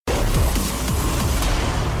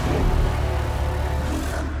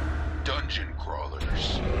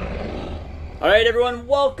Alright everyone,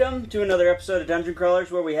 welcome to another episode of Dungeon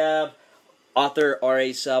Crawlers where we have author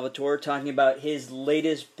R.A. Salvatore talking about his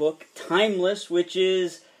latest book, Timeless, which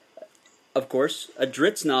is, of course, a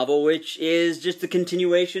Drizzt novel, which is just a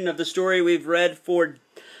continuation of the story we've read for,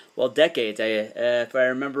 decades. If I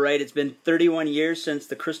remember right, it's been 31 years since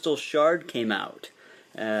The Crystal Shard came out,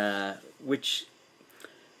 which,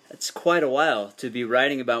 that's quite a while to be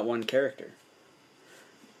writing about one character.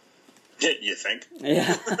 You think?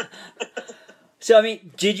 Yeah. So, I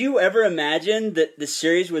mean, did you ever imagine that the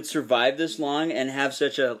series would survive this long and have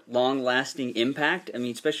such a long-lasting impact? I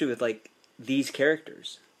mean, especially with, like, these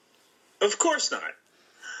characters. Of course not.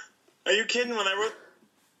 Are you kidding? When I wrote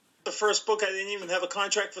the first book, I didn't even have a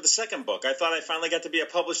contract for the second book. I thought I finally got to be a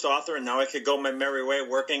published author, and now I could go my merry way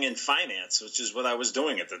working in finance, which is what I was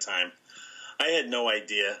doing at the time. I had no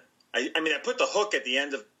idea. I mean, I put the hook at the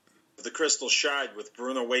end of The Crystal Shard with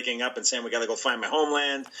Bruno waking up and saying, we got to go find my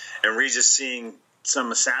homeland, and Regis seeing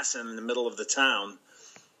some assassin in the middle of the town.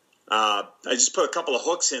 I just put a couple of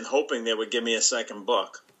hooks in, hoping they would give me a second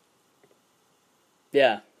book.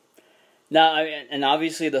 Yeah. Now, I mean, and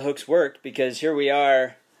obviously the hooks worked, because here we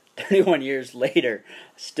are, 31 years later,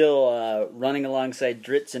 still running alongside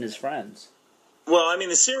Drizzt and his friends. Well, I mean,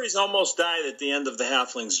 the series almost died at the end of The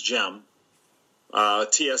Halfling's Gem.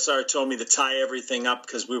 TSR told me to tie everything up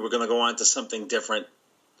because we were going to go on to something different.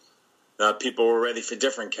 People were ready for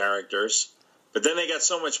different characters. But then they got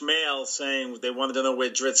so much mail saying they wanted to know where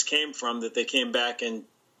Drizzt came from that they came back and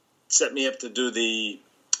set me up to do the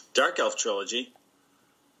Dark Elf trilogy.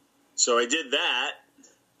 So I did that,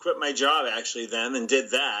 quit my job actually then and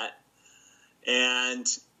did that.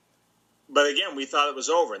 But again, we thought it was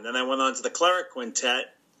over. And then I went on to the Cleric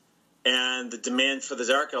Quintet. And the demand for the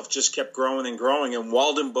Dark Elf just kept growing and growing. And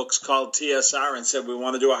Walden Books called TSR and said, we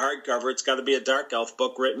want to do a hardcover. It's got to be a Dark Elf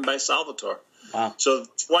book written by Salvatore. Wow. So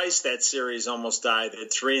twice that series almost died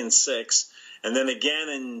at 3 and 6. And then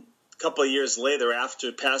again, a couple of years later,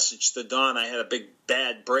 after Passage to Dawn, I had a big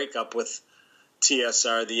bad breakup with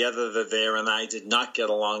TSR. The editor there and I did not get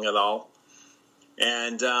along at all.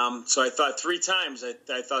 And so I thought 3 times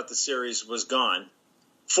I thought the series was gone.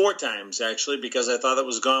 4 times, actually, because I thought it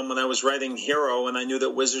was gone when I was writing Hero, and I knew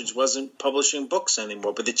that Wizards wasn't publishing books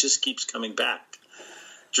anymore, but it just keeps coming back.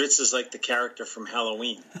 Drizzt is like the character from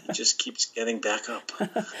Halloween. He just keeps getting back up.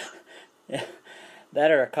 Yeah. That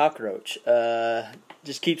or a cockroach.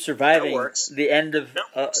 Just keep surviving the end of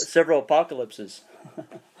several apocalypses.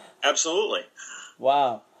 Absolutely.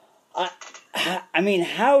 Wow. I mean,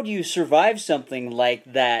 how do you survive something like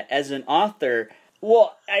that as an author?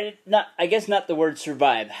 Well, I guess not the word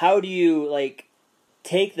survive. How do you, like,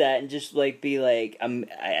 take that and just, like, be, like,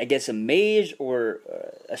 I guess amazed or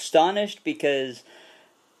astonished because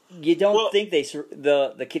you don't think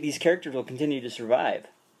these characters will continue to survive?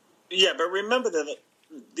 Yeah, but remember that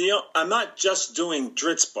I'm not just doing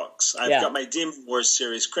Drizzt books. I've got my Demon Wars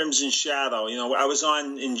series, Crimson Shadow. You know, I was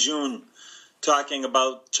on in June talking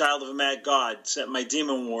about Child of a Mad God, set in my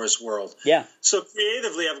Demon Wars world. Yeah. So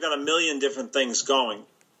creatively, I've got a million different things going.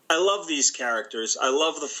 I love these characters. I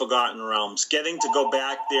love the Forgotten Realms. Getting to go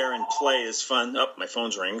back there and play is fun. Oh, my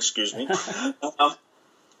phone's ringing. Excuse me.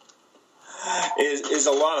 Is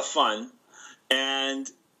a lot of fun. And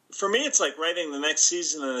for me, it's like writing the next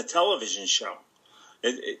season in a television show.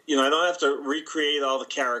 I don't have to recreate all the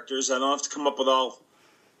characters. I don't have to come up with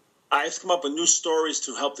I have to come up with new stories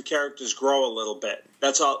to help the characters grow a little bit.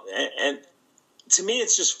 That's all. And to me,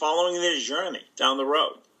 it's just following their journey down the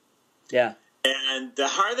road. Yeah. And the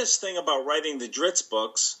hardest thing about writing the Drizzt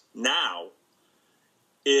books now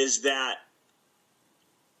is that,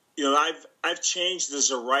 I've changed as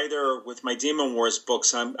a writer with my Demon Wars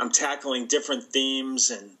books. I'm tackling different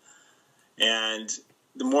themes and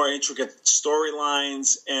the more intricate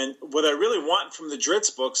storylines. And what I really want from the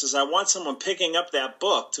Drizzt books is I want someone picking up that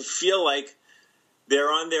book to feel like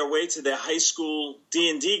they're on their way to their high school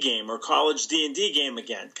D&D game or college D&D game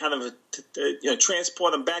again, kind of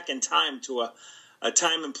transport them back in time to a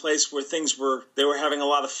time and place where they were having a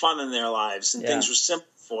lot of fun in their lives and things were simple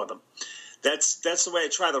for them. That's the way I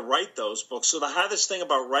try to write those books. So the hardest thing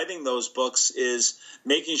about writing those books is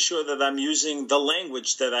making sure that I'm using the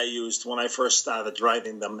language that I used when I first started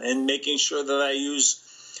writing them, and making sure that I use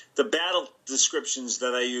the battle descriptions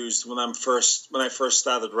that I used when I first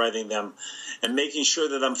started writing them, and making sure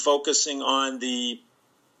that I'm focusing on the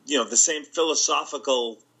same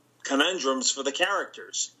philosophical conundrums for the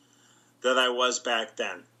characters that I was back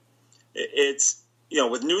then. It's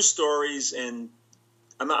with new stories, and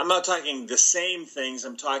I'm not talking the same things.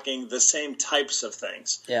 I'm talking the same types of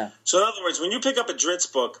things. Yeah. So in other words, when you pick up a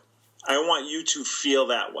Drizzt book, I want you to feel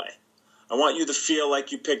that way. I want you to feel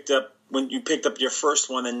like you picked up when you picked up your first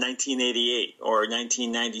one in 1988 or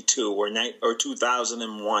 1992 or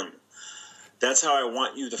 2001. That's how I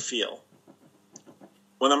want you to feel.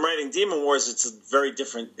 When I'm writing Demon Wars, it's a very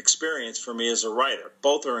different experience for me as a writer.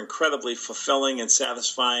 Both are incredibly fulfilling and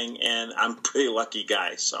satisfying, and I'm a pretty lucky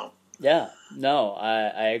guy. So yeah, no,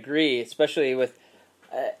 I agree, especially with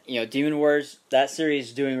Demon Wars. That series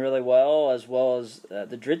is doing really well as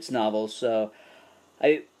the Drizzt novels. So,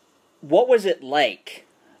 what was it like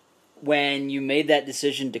when you made that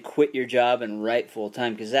decision to quit your job and write full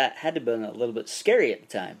time? Because that had to have been a little bit scary at the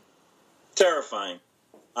time. Terrifying.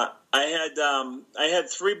 I had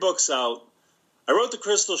 3 books out. I wrote The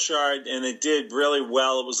Crystal Shard, and it did really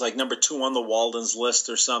well. It was like number 2 on the Walden's list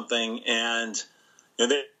or something, and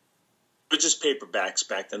they were just paperbacks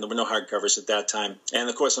back then. There were no hardcovers at that time. And,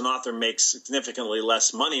 of course, an author makes significantly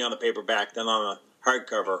less money on a paperback than on a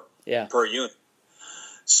hardcover per unit.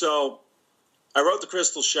 So I wrote The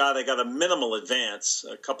Crystal Shard. I got a minimal advance,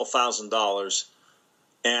 a couple $1,000s,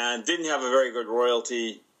 and didn't have a very good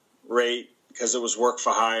royalty rate because it was work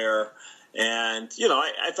for hire. And,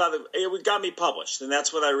 I thought it got me published, and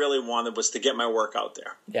that's what I really wanted, was to get my work out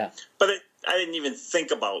there. Yeah. But I didn't even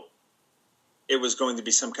think about it was going to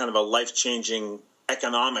be some kind of a life-changing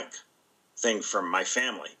economic thing for my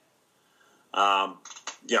family. It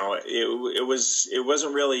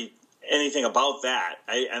wasn't really anything about that,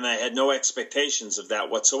 and I had no expectations of that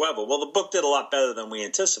whatsoever. Well, the book did a lot better than we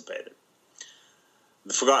anticipated.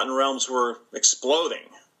 The Forgotten Realms were exploding.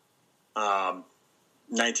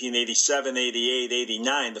 1987, 88,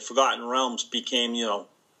 89, the Forgotten Realms became,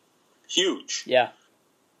 huge. Yeah.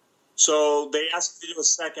 So they asked me to do a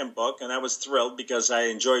second book, and I was thrilled because I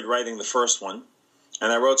enjoyed writing the first one.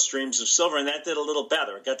 And I wrote Streams of Silver, and that did a little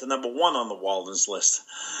better. It got to number 1 on the Walden's list.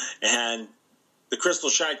 And The Crystal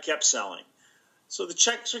Shard kept selling. So the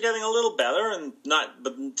checks were getting a little better,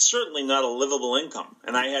 but certainly not a livable income.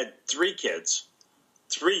 And I had 3 kids,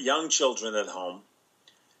 3 young children at home.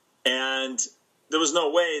 And there was no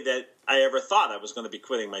way that I ever thought I was going to be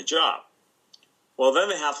quitting my job. Well, then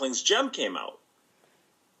the Halfling's Gem came out,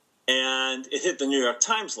 and it hit the New York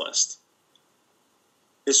Times list.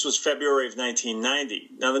 This was February of 1990.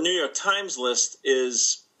 Now, the New York Times list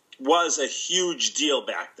was a huge deal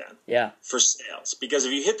back then for sales. Because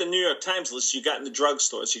if you hit the New York Times list, you got in the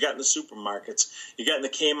drugstores, you got in the supermarkets, you got in the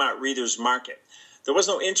Kmart Reader's Market. There was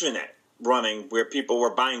no internet running where people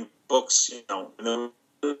were buying books, and no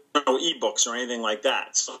e-books or anything like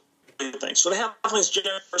that. So the Halfling's Gem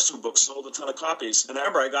first 2 books sold a ton of copies. And I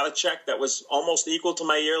remember I got a check that was almost equal to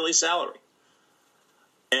my yearly salary.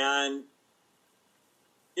 And,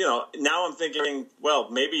 now I'm thinking, well,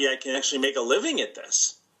 maybe I can actually make a living at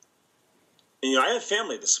this. And, I have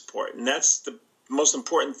family to support, and that's the most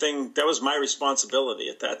important thing. That was my responsibility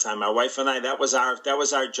at that time. My wife and I, that was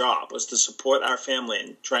our job, was to support our family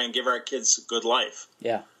and try and give our kids a good life.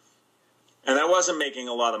 Yeah. And I wasn't making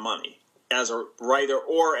a lot of money as a writer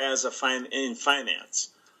or as in finance.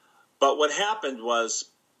 But what happened was,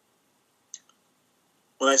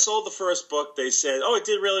 when I sold the first book, they said, "Oh, it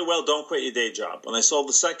did really well. Don't quit your day job." When I sold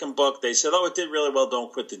the second book, they said, "Oh, it did really well.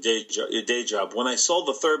 Don't quit your day job." When I sold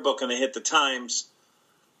the third book and I hit the Times,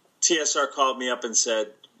 TSR called me up and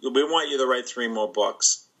said, "We want you to write 3 more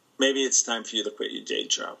books. Maybe it's time for you to quit your day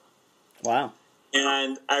job." Wow.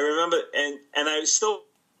 And I remember, and I still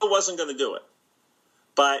wasn't going to do it.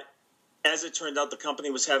 But as it turned out, the company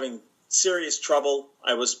was having serious trouble.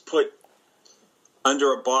 I was put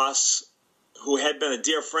under a boss who had been a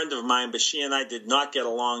dear friend of mine, but she and I did not get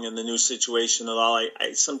along in the new situation at all.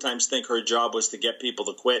 I sometimes think her job was to get people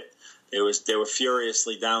to quit. They were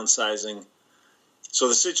furiously downsizing. So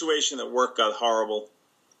the situation at work got horrible,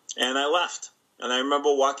 and I left. And I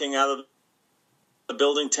remember walking out of the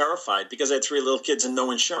building terrified because I had 3 little kids and no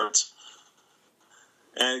insurance.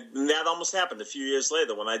 And that almost happened a few years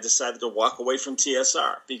later when I decided to walk away from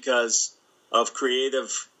TSR because of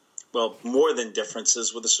creative, more than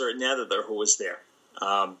differences with a certain editor who was there.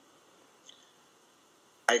 I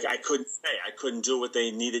couldn't stay. I couldn't do what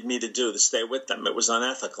they needed me to do to stay with them. It was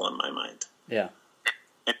unethical in my mind. Yeah.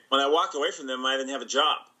 And when I walked away from them, I didn't have a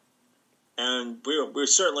job. And we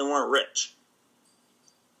certainly weren't rich.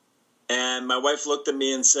 And my wife looked at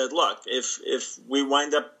me and said, "Look, if we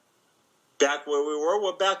wind up back where we were,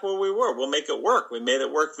 we're back where we were. We'll make it work. We made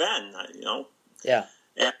it work then, Yeah.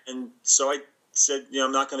 And so I said,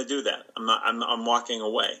 I'm not going to do that. I'm walking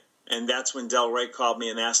away. And that's when Del Rey called me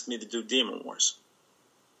and asked me to do Demon Wars.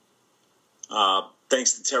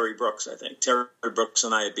 Thanks to Terry Brooks, I think. Terry Brooks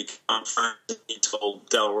and I had become friends. He told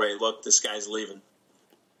Del Rey, "Look, this guy's leaving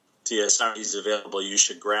TSR. He's available. You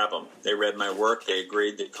should grab him. They read my work. They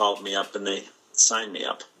agreed. They called me up and they signed me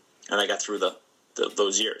up, and I got through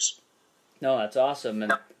those years. No, that's awesome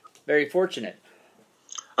and very fortunate.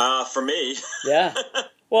 For me, yeah.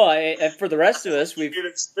 Well, and for the rest of us, we've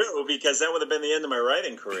too, because that would have been the end of my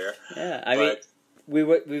writing career. Yeah, I mean,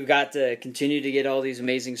 we've got to continue to get all these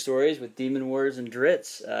amazing stories with Demon Wars and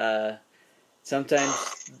Dritz.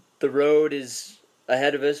 Sometimes the road is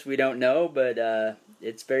ahead of us. We don't know, but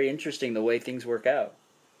it's very interesting the way things work out.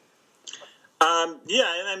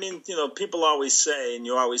 Yeah, and I mean, people always say, and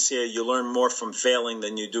you always hear, you learn more from failing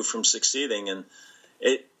than you do from succeeding, and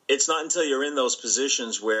it's not until you're in those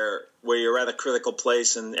positions where you're at a critical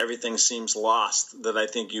place and everything seems lost that I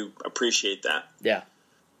think you appreciate that. Yeah.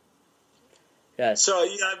 Yeah. So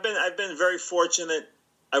I've been very fortunate.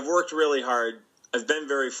 I've worked really hard. I've been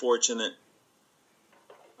very fortunate.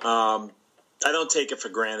 I don't take it for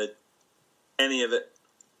granted, any of it.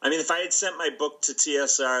 I mean, if I had sent my book to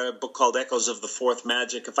TSR, a book called Echoes of the Fourth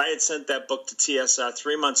Magic, if I had sent that book to TSR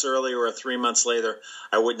 3 months earlier or 3 months later,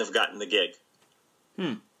 I wouldn't have gotten the gig.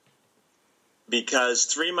 Because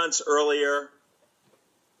 3 months earlier,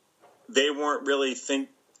 they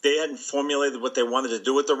hadn't formulated what they wanted to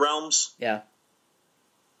do with the realms. Yeah.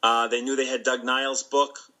 They knew they had Doug Niles'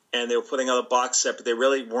 book, and they were putting out a box set, but they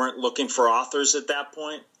really weren't looking for authors at that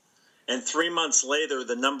point. And 3 months later,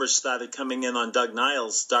 the numbers started coming in on Doug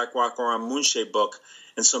Niles' Dark Walker on Moonshade book.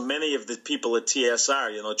 And so many of the people at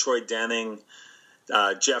TSR, Troy Denning,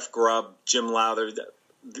 Jeff Grubb, Jim Lowther,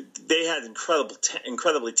 they had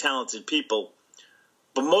incredibly talented people.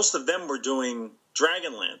 But most of them were doing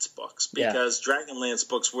Dragonlance books because Dragonlance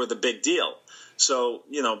books were the big deal. So,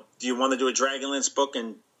 do you want to do a Dragonlance book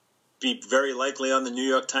and be very likely on the New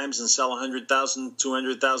York Times and sell 100,000,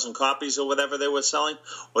 200,000 copies or whatever they were selling?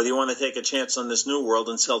 Or do you want to take a chance on this new world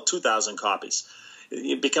and sell 2,000 copies?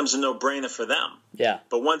 It becomes a no-brainer for them. Yeah.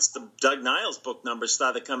 But once the Doug Niles book numbers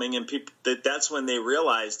started coming in, that's when they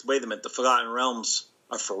realized, wait a minute, the Forgotten Realms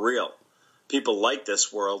are for real. People like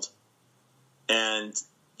this world. And,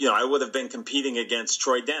 I would have been competing against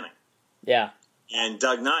Troy Denning. Yeah. And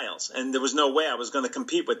Doug Niles. And there was no way I was going to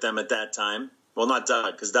compete with them at that time. Well, not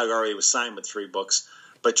Doug, because Doug already was signed with 3 books.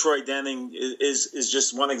 But Troy Denning is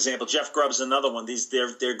just one example. Jeff Grubb's another one.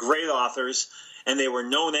 They're great authors, and they were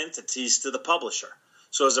known entities to the publisher.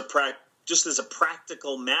 So as a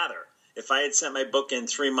practical matter, if I had sent my book in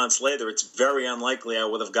 3 months later, it's very unlikely I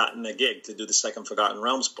would have gotten a gig to do the second Forgotten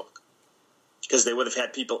Realms book. Because they would have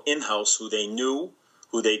had people in-house who they knew,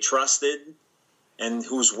 who they trusted, and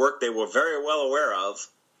whose work they were very well aware of,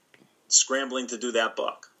 scrambling to do that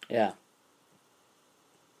book. Yeah.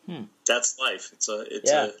 That's life. It's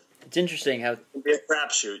interesting how it'd be a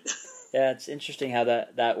crapshoot. Yeah, it's interesting how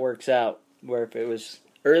that works out. Where if it was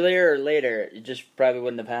earlier or later, it just probably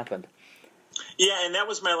wouldn't have happened. Yeah, and that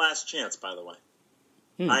was my last chance, by the way.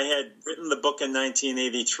 I had written the book in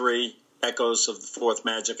 1983, Echoes of the Fourth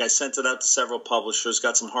Magic. I sent it out to several publishers,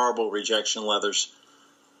 got some horrible rejection letters.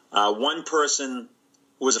 One person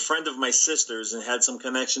who was a friend of my sister's and had some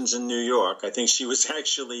connections in New York. I think she was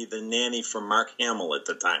actually the nanny for Mark Hamill at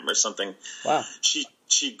the time or something. Wow.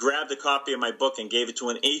 She grabbed a copy of my book and gave it to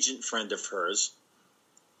an agent friend of hers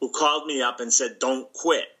who called me up and said, don't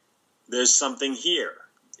quit. There's something here.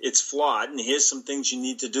 It's flawed, and here's some things you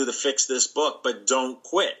need to do to fix this book, but don't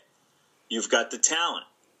quit. You've got the talent.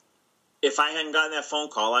 If I hadn't gotten that phone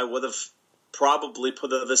call, I would have probably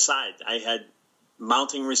put it aside. I had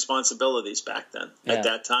mounting responsibilities back then at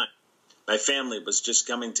that time. My family was just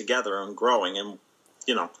coming together and growing, and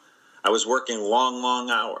I was working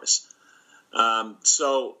long hours.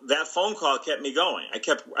 So that phone call kept me going.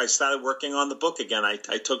 I started working on the book again. I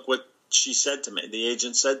took what she said to me, the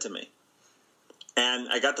agent said to me, and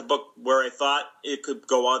I got the book where I thought it could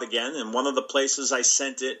go out again, and one of the places I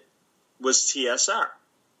sent it was TSR,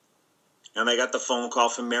 and I got the phone call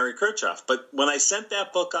from Mary Kirchhoff. But when I sent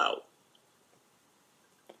that book out,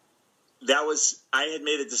 I had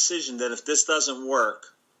made a decision that if this doesn't work,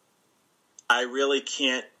 I really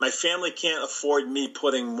can't, my family can't afford me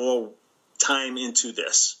putting more time into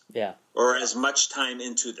this. Yeah. Or as much time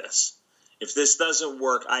into this. If this doesn't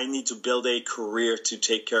work, I need to build a career to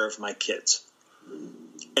take care of my kids.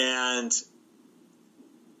 And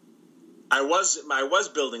I was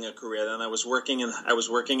building a career then. I was working in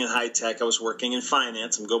high tech, I was working in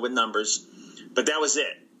finance, I'm good with numbers, but that was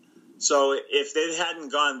it. So if they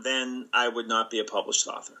hadn't gone then, I would not be a published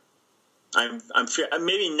author.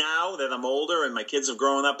 Maybe now that I'm older and my kids have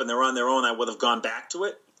grown up and they're on their own, I would have gone back to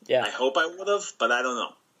it. Yeah. I hope I would have, but I don't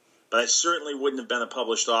know. But I certainly wouldn't have been a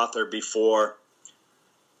published author before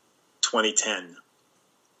 2010.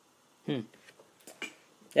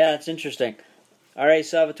 Yeah, that's interesting. R.A.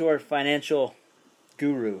 Salvatore, financial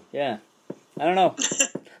guru. Yeah. I don't know.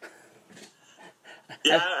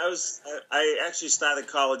 Yeah, I actually started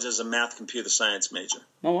college as a math computer science major.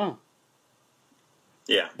 Oh, wow.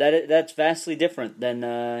 Yeah. That's vastly different than,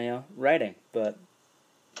 writing. But,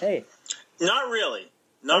 hey. Not really.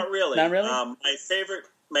 Not really. Not really?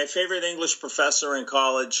 My favorite English professor in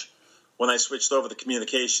college, when I switched over to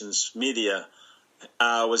communications media,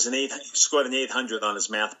 scored an 800 on his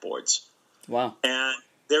math boards. Wow. And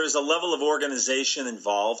there is a level of organization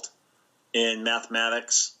involved in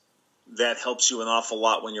mathematics that helps you an awful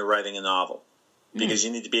lot when you're writing a novel, because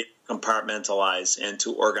you need to be able to compartmentalize and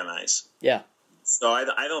to organize. Yeah. So I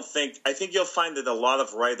think you'll find that a lot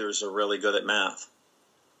of writers are really good at math.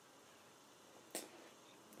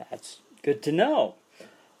 That's good to know.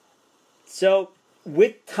 So,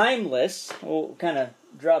 with Timeless, we'll kind of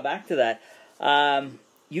draw back to that.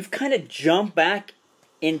 You've kind of jumped back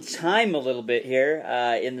in time a little bit here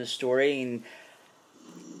in the story, and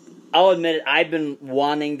I'll admit it, I've been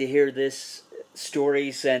wanting to hear this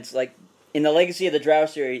story since, like, in the Legacy of the Drow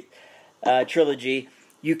series trilogy,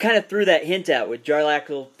 you kind of threw that hint out with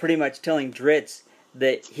Jarlaxle pretty much telling Drizzt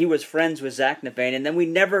that he was friends with Zaknafein, and then we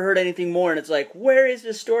never heard anything more, and it's like, where is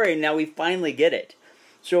this story? And now we finally get it.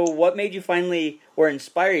 So what made you finally, or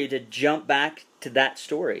inspire you to jump back to that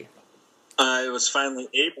story? I was finally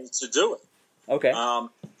able to do it. Okay.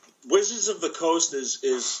 Wizards of the Coast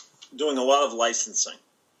is doing a lot of licensing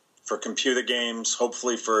for computer games,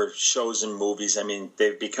 hopefully for shows and movies. I mean,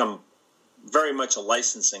 they've become very much a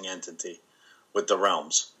licensing entity with the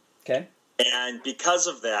Realms. Okay. And because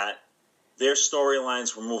of that, their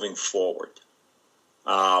storylines were moving forward.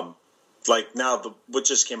 Like now, what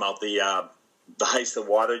just came out, the Heist of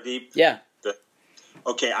Waterdeep. Yeah.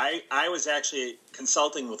 I was actually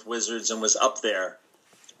consulting with Wizards and was up there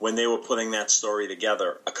when they were putting that story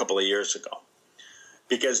together a couple of years ago,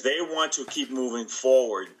 because they want to keep moving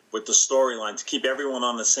forward with the storyline to keep everyone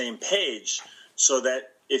on the same page, so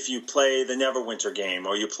that if you play the Neverwinter game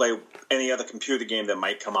or you play any other computer game that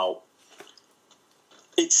might come out,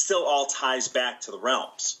 it still all ties back to the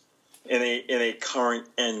Realms in a current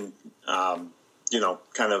and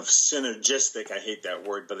kind of synergistic, I hate that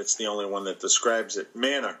word, but it's the only one that describes it,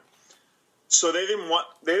 manner. So they didn't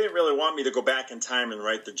really want me to go back in time and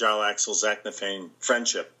write the Jarlaxle Zaknafein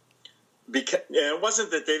friendship. Because it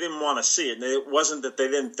wasn't that they didn't want to see it. It wasn't that they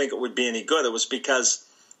didn't think it would be any good. It was because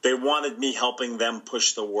they wanted me helping them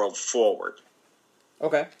push the world forward.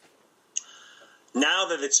 Okay. Now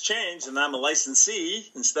that it's changed and I'm a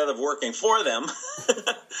licensee instead of working for them,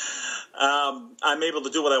 I'm able to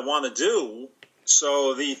do what I want to do.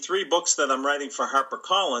 So the 3 books that I'm writing for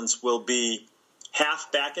HarperCollins will be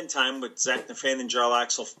half back in time with Zaknafein and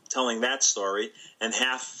Jarlaxle telling that story, and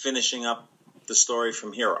half finishing up the story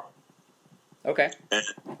from Hero. Okay. And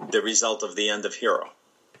the result of the end of Hero.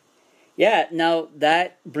 Yeah, now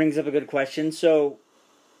that brings up a good question. So,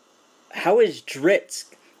 how is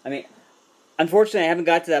Drizzt? I mean, unfortunately, I haven't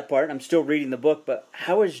got to that part. I'm still reading the book, but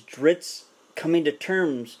how is Drizzt coming to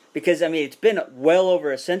terms? Because, I mean, it's been well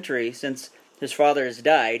over a century since his father has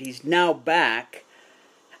died. He's now back.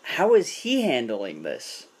 How is he handling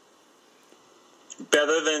this?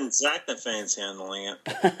 Better than Zaknafein's handling it.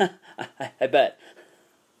 I bet.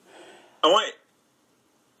 I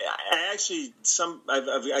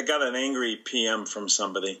got an angry PM from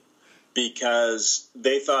somebody because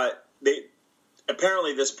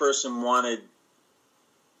apparently this person wanted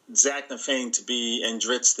Zaknafein and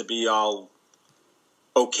Drizzt to be all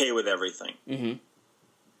okay with everything. Mm-hmm.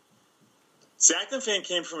 Zaknafein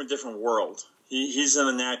came from a different world. He's an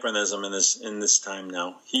anachronism in this time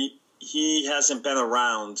now. He hasn't been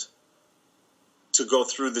around to go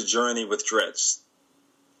through the journey with Drizzt.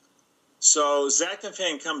 So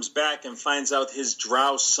Zaknafein comes back and finds out his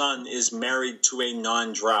drow son is married to a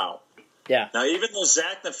non-drow. Yeah. Now, even though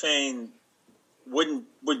Zaknafein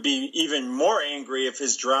would be even more angry if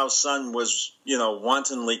his drow son was,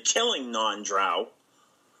 wantonly killing non-drow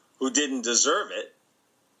who didn't deserve it,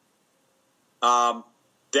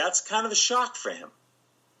 that's kind of a shock for him.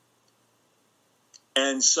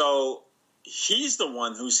 And so he's the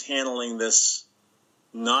one who's handling this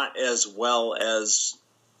not as well as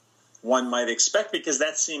one might expect, because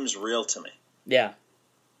that seems real to me. Yeah.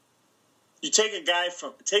 You take a guy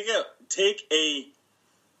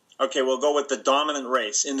okay, we'll go with the dominant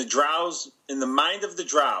race. In the mind of the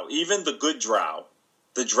drow, even the good drow,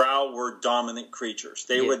 the drow were dominant creatures.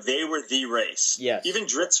 They were the race. Yes. Even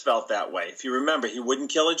Drizzt felt that way. If you remember, he wouldn't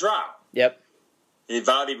kill a drow. Yep. He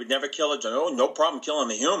vowed he would never kill a drow. No problem killing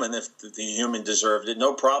the human if the human deserved it.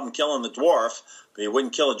 No problem killing the dwarf, but he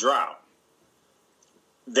wouldn't kill a drow.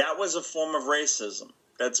 that was a form of racism.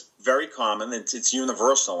 That's very common. It's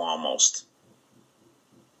universal almost.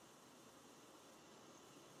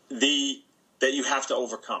 That you have to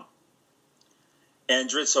overcome. And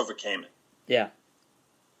Drizzt overcame it. Yeah.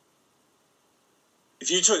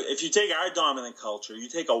 If you take our dominant culture, you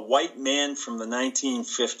take a white man from the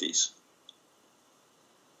 1950s,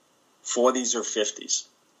 40s or 50s,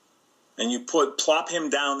 and you plop him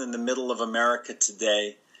down in the middle of America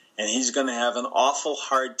today, and he's going to have an awful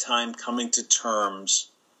hard time coming to terms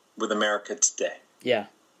with America today. Yeah.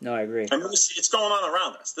 No, I agree. I mean, it's going on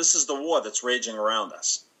around us. This is the war that's raging around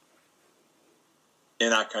us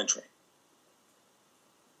in our country.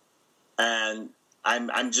 And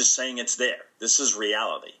I'm just saying it's there. This is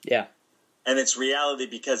reality. Yeah. And it's reality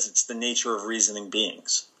because it's the nature of reasoning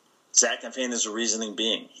beings. Zach Effain is a reasoning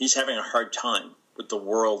being. He's having a hard time with the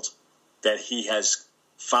world that he has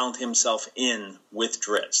found himself in with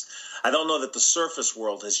Drizzt. I don't know that the surface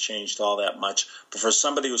world has changed all that much, but for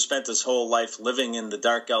somebody who spent his whole life living in the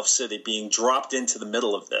Dark Elf City, being dropped into the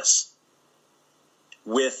middle of this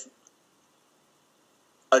with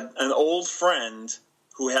an old friend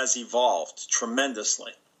who has evolved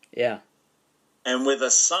tremendously. Yeah. And with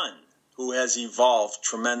a son who has evolved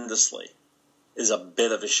tremendously is a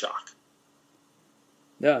bit of a shock.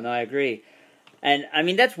 No, I agree. And, I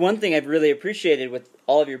mean, that's one thing I've really appreciated with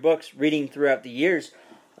all of your books, reading throughout the years,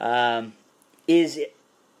 is it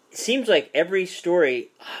seems like every story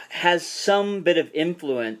has some bit of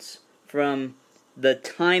influence from the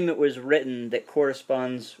time it was written that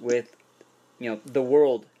corresponds with, the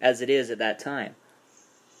world as it is at that time.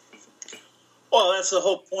 Well, that's the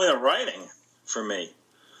whole point of writing for me.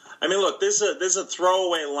 I mean, look, there's a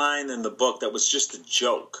throwaway line in the book that was just a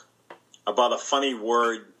joke about a funny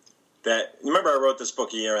word that... Remember I wrote this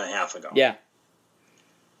book a year and a half ago? Yeah.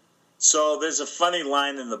 So there's a funny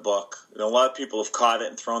line in the book, and a lot of people have caught it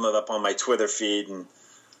and thrown it up on my Twitter feed, and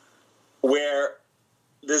where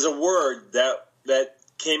there's a word that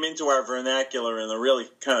came into our vernacular in a really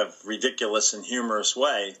kind of ridiculous and humorous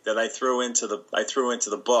way that I threw into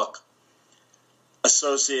the book,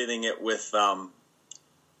 associating it with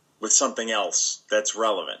something else that's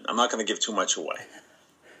relevant. I'm not going to give too much away.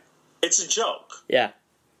 It's a joke. Yeah.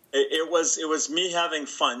 It was me having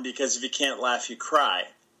fun, because if you can't laugh, you cry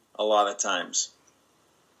a lot of times.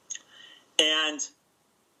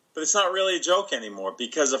 But it's not really a joke anymore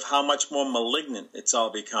because of how much more malignant it's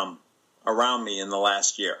all become around me in the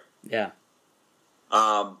last year. Yeah.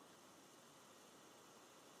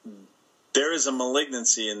 There is a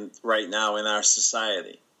malignancy right now in our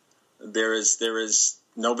society. There is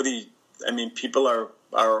nobody. I mean, people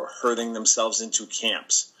are herding themselves into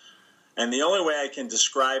camps, and the only way I can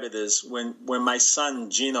describe it is when my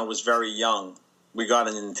son Gino was very young, we got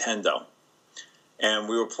a Nintendo, and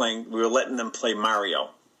we were letting them play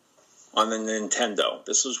Mario on the Nintendo.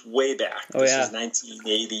 This was way back. Oh, this yeah. is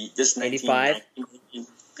 1980. This 85?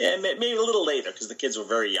 Yeah, maybe a little later because the kids were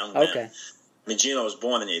very young then. Okay. I mean, Gino was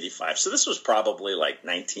born in 85, so this was probably like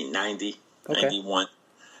 1990, 91.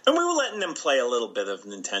 And we were letting them play a little bit of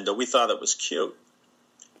Nintendo. We thought it was cute.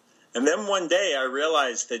 And then one day I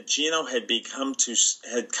realized that Gino had come to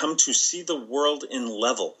see the world in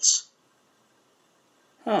levels.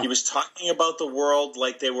 Huh. He was talking about the world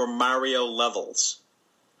like they were Mario levels.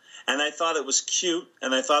 And I thought it was cute,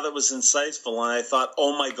 and I thought it was insightful, and I thought,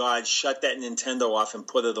 oh my God, shut that Nintendo off and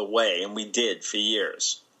put it away. And we did for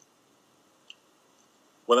years.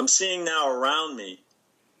 What I'm seeing now around me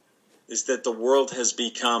is that the world has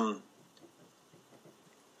become,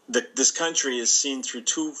 that this country is seen through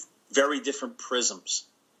two very different prisms,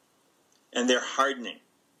 and they're hardening.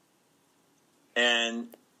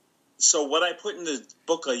 And so what I put in the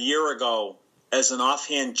book a year ago as an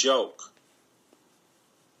offhand joke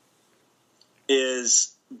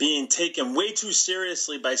is being taken way too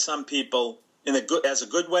seriously by some people as a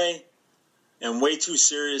good way, and way too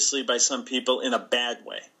seriously by some people in a bad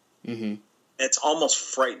way. Mm-hmm. It's almost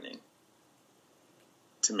frightening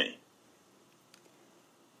to me.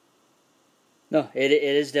 No, it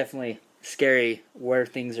is definitely scary where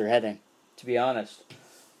things are heading, to be honest.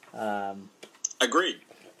 Agreed.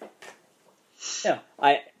 Yeah,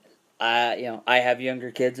 I have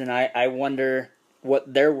younger kids, and I wonder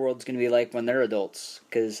what their world's going to be like when they're adults.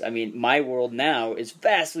 Because, I mean, my world now is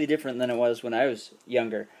vastly different than it was when I was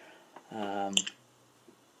younger. Well,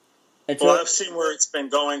 I've seen where it's been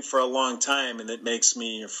going for a long time, and it makes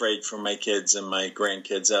me afraid for my kids and my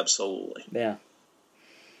grandkids, absolutely. Yeah.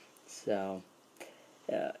 So,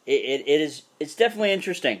 it's definitely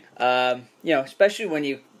interesting. Especially when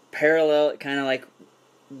you parallel it kind of like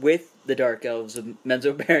with the Dark Elves of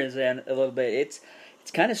Menzoberranzan a little bit. It's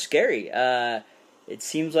kind of scary. it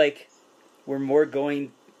seems like we're more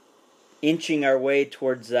inching our way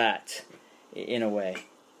towards that, in a way.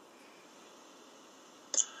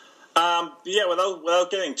 Yeah, without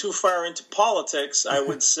getting too far into politics, I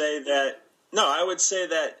would say that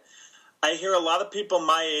I hear a lot of people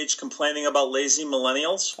my age complaining about lazy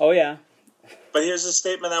millennials. Oh, yeah. But here's a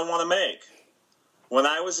statement I want to make. When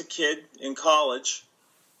I was a kid in college,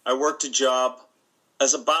 I worked a job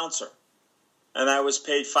as a bouncer, and I was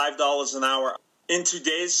paid $5 an hour. In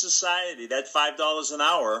today's society, that $5 an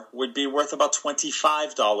hour would be worth about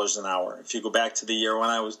 $25 an hour if you go back to the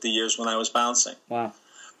years when I was bouncing. Wow.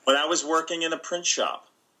 When I was working in a print shop,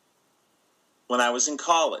 when I was in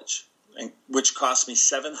college, which cost me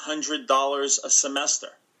 $700 a semester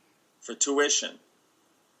for tuition,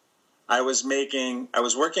 I was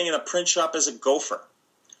working in a print shop as a gopher.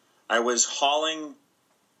 I was hauling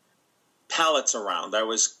pallets around. I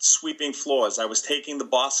was sweeping floors. I was taking the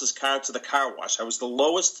boss's car to the car wash. I was the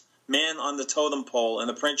lowest man on the totem pole in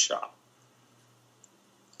the print shop.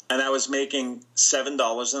 And I was making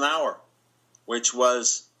 $7 an hour, which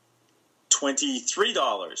was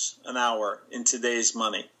 $23 an hour in today's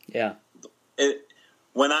money. Yeah.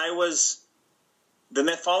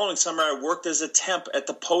 The following summer, I worked as a temp at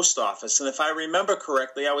the post office, and if I remember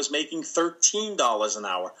correctly, I was making $13 an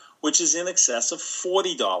hour, which is in excess of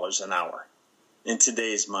 $40 an hour in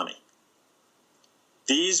today's money.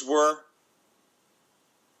 These were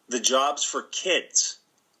the jobs for kids.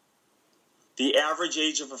 The average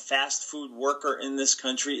age of a fast food worker in this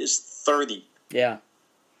country is 30. Yeah.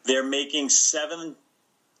 They're making $7.25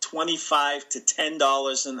 to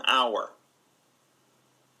 $10 an hour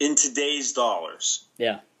in today's dollars.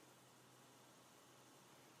 Yeah.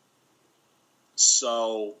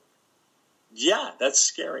 So, yeah, that's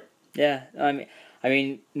scary. Yeah, I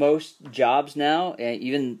mean, most jobs now,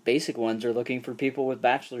 even basic ones, are looking for people with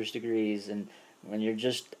bachelor's degrees, and when you're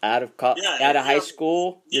just out of high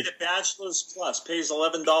school, you need a bachelor's plus, pays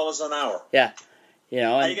 $11 an hour. Yeah,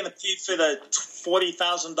 how are you going to pay for the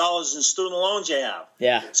 $40,000 in student loans you have?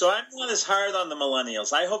 Yeah. So I'm not as hard on the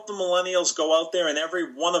millennials. I hope the millennials go out there and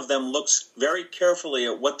every one of them looks very carefully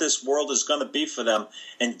at what this world is going to be for them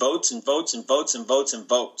and votes and votes and votes and votes and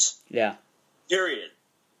votes. Yeah. Period.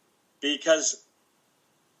 Because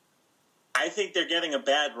I think they're getting a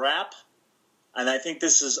bad rap, and I think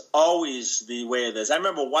this is always the way it is. I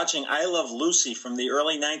remember watching I Love Lucy from the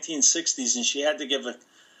early 1960s, and she had to give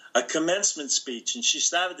a commencement speech, and she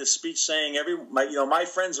started the speech saying, my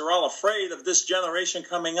friends are all afraid of this generation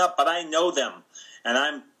coming up, but I know them, and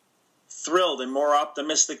I'm thrilled and more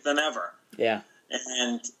optimistic than ever. Yeah.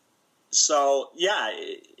 And so, yeah,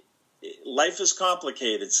 life is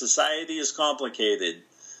complicated. Society is complicated.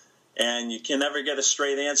 And you can never get a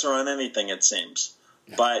straight answer on anything, it seems.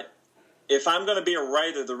 But if I'm going to be a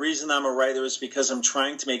writer, the reason I'm a writer is because I'm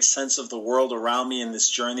trying to make sense of the world around me in this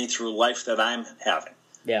journey through life that I'm having.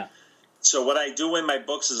 Yeah. So what I do in my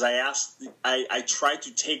books is I try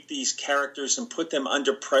to take these characters and put them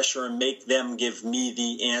under pressure and make them give me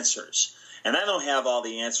the answers. And I don't have all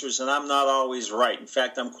the answers, and I'm not always right. In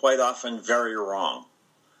fact, I'm quite often very wrong.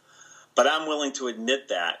 But I'm willing to admit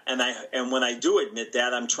that, and when I do admit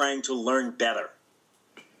that, I'm trying to learn better.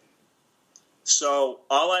 So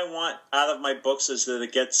all I want out of my books is that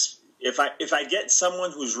it gets, if I get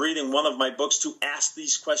someone who's reading one of my books to ask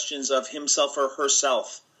these questions of himself or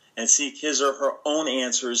herself and seek his or her own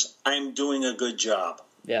answers, I'm doing a good job.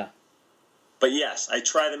 Yeah. But yes, I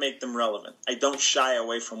try to make them relevant. I don't shy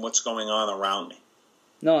away from what's going on around me.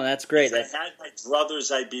 No, that's great. If I had my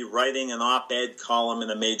druthers, I'd be writing an op-ed column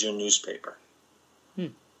in a major newspaper.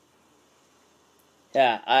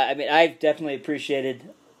 Yeah, I mean, I've definitely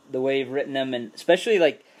appreciated the way you've written them, and especially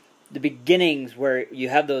like the beginnings where you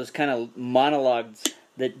have those kind of monologues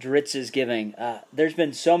that Dritz is giving. There's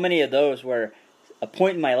been so many of those where a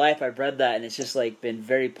point in my life I've read that, and it's just like been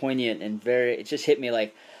very poignant and it just hit me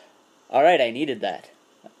like, all right, I needed that.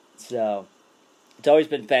 So it's always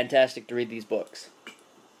been fantastic to read these books.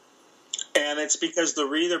 And it's because the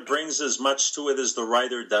reader brings as much to it as the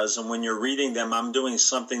writer does, and when you're reading them, I'm doing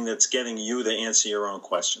something that's getting you to answer your own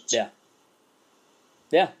questions. Yeah.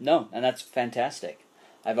 Yeah, no, and that's fantastic.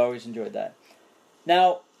 I've always enjoyed that.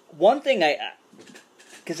 Now, one thing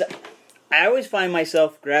because I always find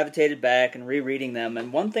myself gravitated back and rereading them,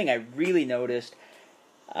 and one thing I really noticed,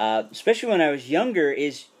 especially when I was younger,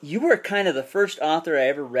 is you were kind of the first author I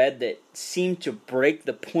ever read that seemed to break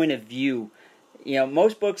the point of view. You know,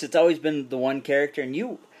 most books, it's always been the one character, and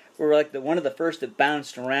you were like one of the first that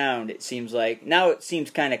bounced around, it seems like. Now it seems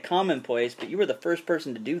kind of commonplace, but you were the first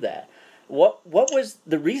person to do that. What was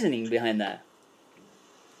the reasoning behind that?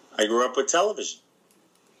 I grew up with television.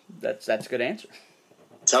 That's a good answer.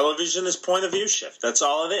 Television is point of view shift. That's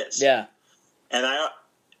all it is. Yeah.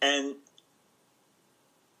 And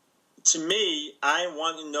to me, I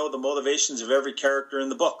want to know the motivations of every character in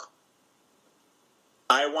the book.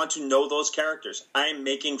 I want to know those characters. I'm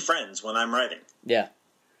making friends when I'm writing. Yeah.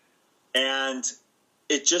 And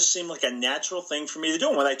it just seemed like a natural thing for me to do.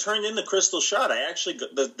 And when I turned in the Crystal Shot, I actually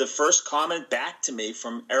got the first comment back to me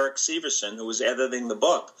from Eric Severson, who was editing the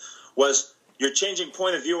book, was, "You're changing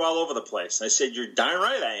point of view all over the place." And I said, "You're darn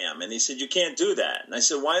right I am." And he said, "You can't do that." And I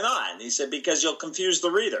said, "Why not?" And he said, "Because you'll confuse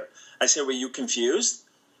the reader." I said, "Were you confused?"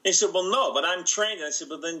 And he said, "Well, no, but I'm trained." And I said,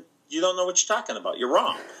 "Well, then you don't know what you're talking about. You're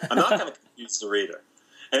wrong. I'm not going to confuse the reader."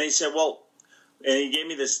 And he said, "Well," and he gave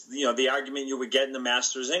me this, the argument you would get in the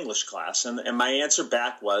master's English class. And my answer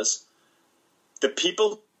back was, the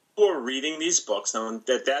people who are reading these books, now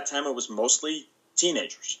at that time it was mostly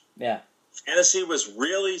teenagers. Yeah. Fantasy was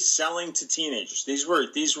really selling to teenagers. These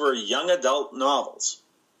were young adult novels.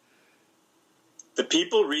 The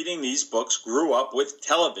people reading these books grew up with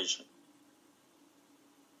television,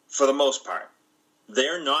 for the most part.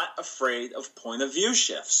 They're not afraid of point of view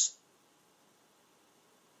shifts.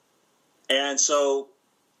 And so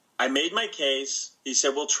I made my case. He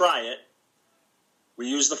said, "We'll try it." We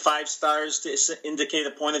use the 5 stars to indicate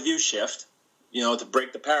a point of view shift, to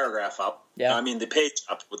break the paragraph up. Yeah. I mean, the page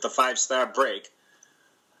up with the 5-star break.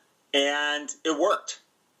 And it worked.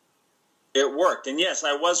 It worked. And yes,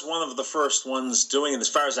 I was one of the first ones doing it as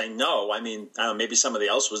far as I know. I mean, I don't know, maybe somebody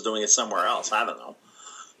else was doing it somewhere else. I don't know.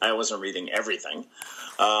 I wasn't reading everything.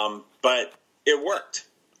 But it worked.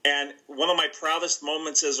 And one of my proudest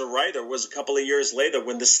moments as a writer was a couple of years later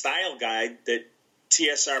when the style guide that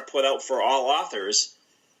TSR put out for all authors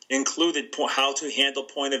included how to handle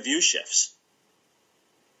point of view shifts.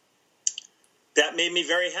 That made me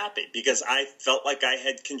very happy because I felt like I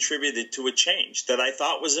had contributed to a change that I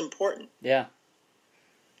thought was important. Yeah.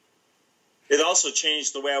 It also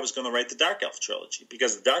changed the way I was going to write the Dark Elf trilogy,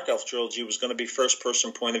 because the Dark Elf trilogy was going to be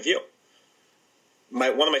first-person point of view. One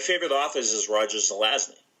of my favorite authors is Roger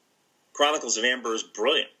Zelazny. Chronicles of Amber is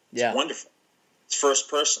brilliant. It's wonderful. It's first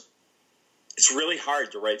person. It's really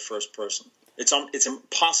hard to write first person. It's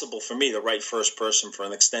impossible for me to write first person for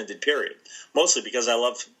an extended period, mostly because I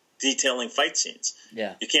love detailing fight scenes.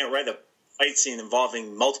 Yeah. You can't write a fight scene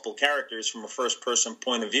involving multiple characters from a first person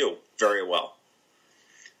point of view very well,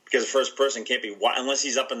 because a first person can't be, unless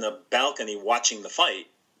he's up in the balcony watching the fight.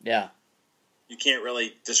 Yeah. You can't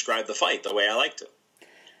really describe the fight the way I like to.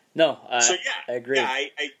 No, I agree. Yeah,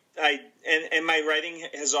 and my writing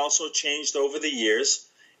has also changed over the years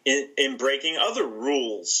in breaking other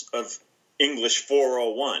rules of English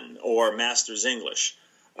 401 or Master's English.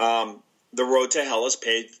 The road to hell is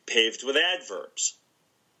paved with adverbs.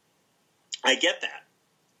 I get that.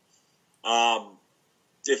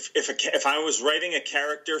 If I was writing a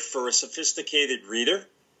character for a sophisticated reader,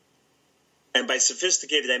 and by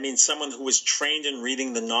sophisticated I mean someone who was trained in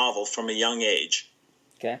reading the novel from a young age.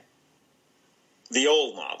 Okay. The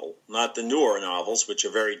old novel, not the newer novels, which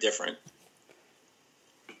are very different.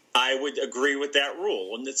 I would agree with that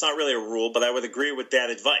rule. And it's not really a rule, but I would agree with that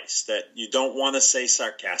advice, that you don't want to say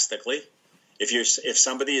sarcastically. If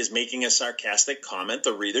somebody is making a sarcastic comment,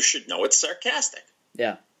 the reader should know it's sarcastic.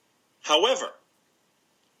 Yeah. However,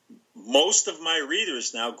 most of my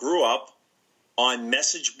readers now grew up on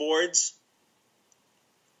message boards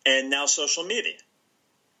and now social media.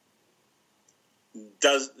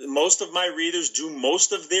 Most of my readers do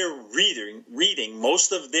most of their reading,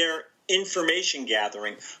 most of their information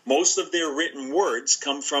gathering, most of their written words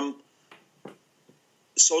come from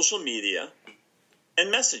social media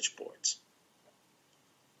and message boards.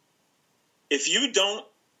 If you don't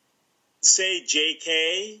say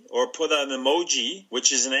JK or put an emoji,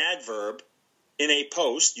 which is an adverb, in a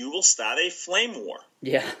post, you will start a flame war.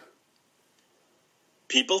 Yeah.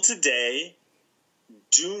 People today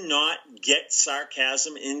do not get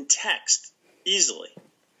sarcasm in text easily.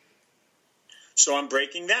 So I'm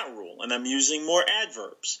breaking that rule, and I'm using more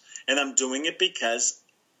adverbs. And I'm doing it because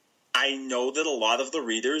I know that a lot of the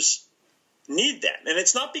readers need that. And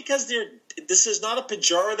it's not because this is not a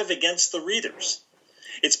pejorative against the readers.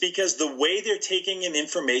 It's because the way they're taking in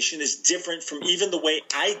information is different from even the way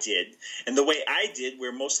I did. And the way I did,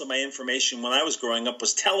 where most of my information when I was growing up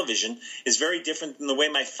was television, is very different than the way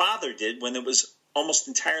my father did when it was almost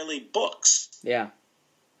entirely books. Yeah.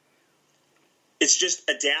 It's just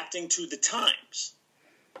adapting to the times.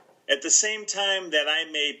 At the same time that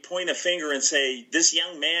I may point a finger and say, this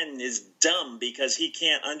young man is dumb because he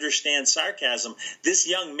can't understand sarcasm, this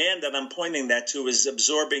young man that I'm pointing that to is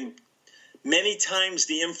absorbing many times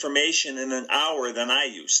the information in an hour than I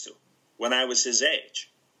used to when I was his age.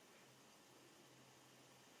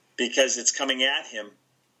 because it's coming at him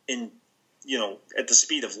in, at the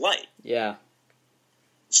speed of light. Yeah.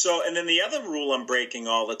 So, and then the other rule I'm breaking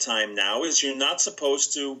all the time now is you're not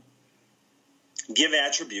supposed to give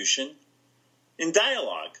attribution in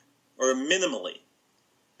dialogue or minimally.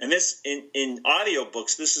 And this, in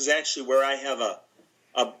audiobooks, this is actually where I have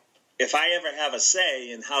if I ever have a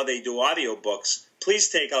say in how they do audiobooks, please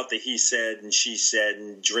take out the he said and she said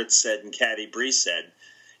and Dritz said and Caddy Bree said,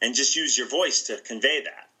 and just use your voice to convey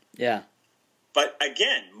that. Yeah. But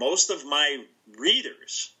again, most of my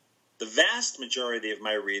readers, the vast majority of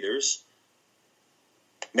my readers,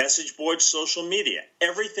 message boards, social media,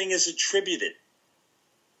 everything is attributed.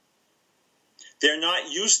 They're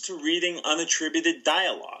not used to reading unattributed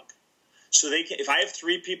dialogue. So they can, if I have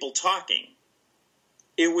 3 people talking,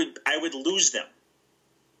 I would lose them.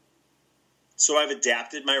 So I've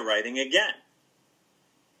adapted my writing again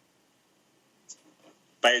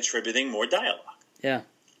by attributing more dialogue. Yeah.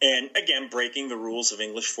 And again, breaking the rules of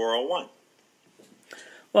English 401.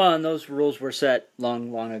 Well, and those rules were set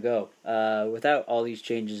long, long ago, without all these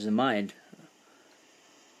changes in mind.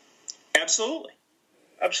 Absolutely.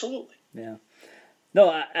 Absolutely. Yeah. No,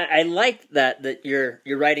 I like that your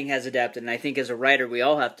writing has adapted, and I think as a writer we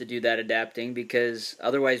all have to do that adapting, because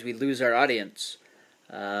otherwise we lose our audience.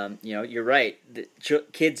 You're right. The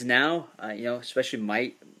kids now, especially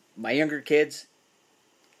my younger kids,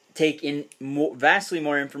 take in vastly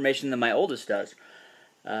more information than my oldest does,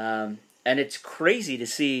 and it's crazy to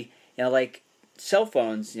see. Like cell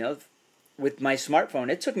phones. With my smartphone,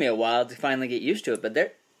 it took me a while to finally get used to it,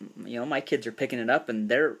 but my kids are picking it up and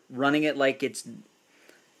they're running it like it's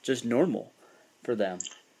just normal for them.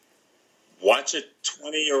 Watch a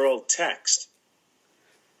 20-year-old text.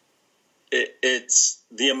 It's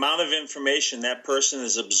the amount of information that person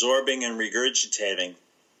is absorbing and regurgitating.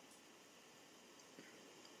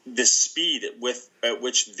 The speed at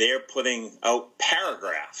which they're putting out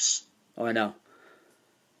paragraphs. Oh, I know.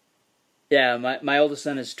 Yeah, my oldest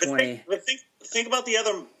son is 20. But think about the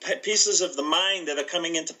other pieces of the mind that are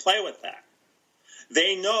coming into play with that.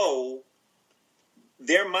 They know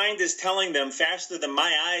their mind is telling them faster than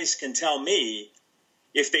my eyes can tell me,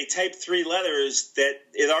 if they type 3 letters, that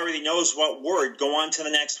it already knows what word, go on to the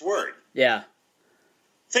next word. Yeah.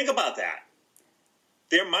 Think about that.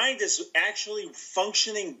 Their mind is actually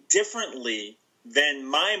functioning differently than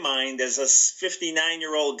my mind as a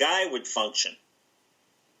 59-year-old guy would function.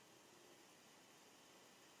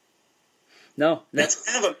 No. That's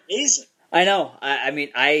kind of amazing. I know.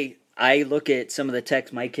 I look at some of the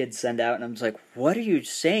texts my kids send out, and I'm just like, what are you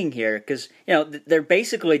saying here? Because, they're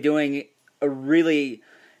basically doing a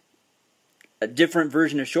different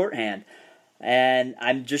version of shorthand. And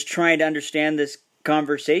I'm just trying to understand this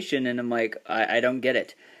conversation, and I'm like, I don't get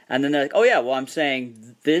it. And then they're like, oh yeah, well I'm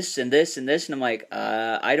saying this and this and this, and I'm like,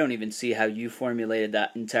 I don't even see how you formulated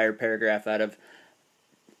that entire paragraph out of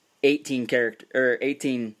 18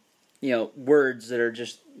 words that are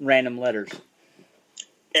just random letters.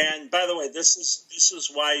 And by the way, this is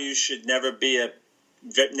why you should never be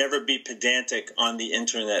pedantic on the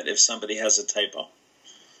internet if somebody has a typo.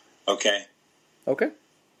 Okay? Okay.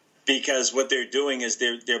 Because what they're doing is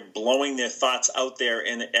they're blowing their thoughts out there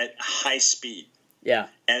at high speed. Yeah.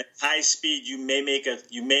 And at high speed, you may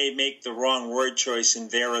make the wrong word choice in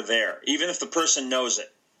there or there, even if the person knows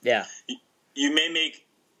it. Yeah. You may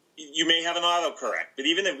have an autocorrect, but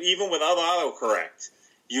even without autocorrect,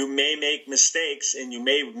 you may make mistakes and you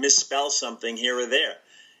may misspell something here or there.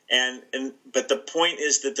 But the point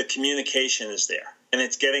is that the communication is there, and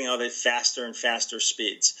it's getting out at faster and faster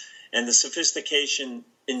speeds. And the sophistication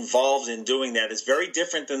involved in doing that is very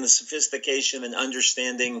different than the sophistication in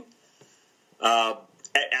understanding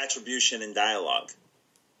attribution in dialogue,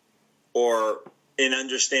 or in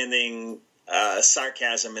understanding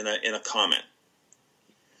sarcasm in a comment.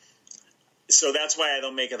 So that's why I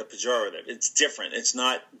don't make it a pejorative. It's different. It's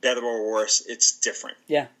not better or worse. It's different.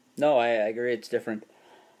 Yeah. No, I agree. It's different.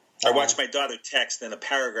 I watch my daughter text, and the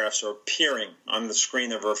paragraphs are appearing on the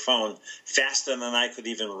screen of her phone faster than I could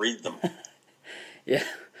even read them. Yeah.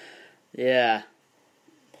 Yeah.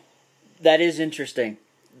 That is interesting,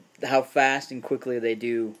 how fast and quickly they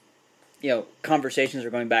do, conversations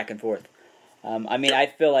are going back and forth.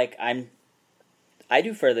 I feel like I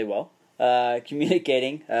do fairly well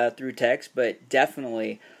communicating through text, but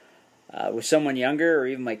definitely with someone younger or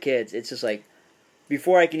even my kids, it's just like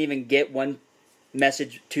before I can even get one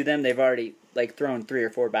message to them, they've already thrown 3 or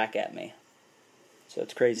 4 back at me. So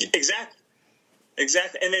it's crazy. Exactly. And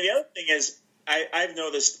then the other thing is, I've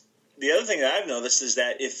noticed is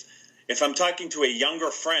that if I'm talking to a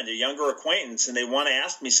younger friend, a younger acquaintance, and they want to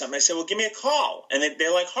ask me something, I say, well, give me a call. And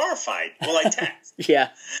they're horrified. Well, I text. Yeah.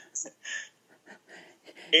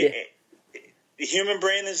 The human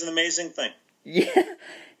brain is an amazing thing.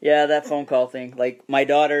 Yeah, that phone call thing. Like, my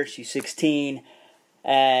daughter, she's 16,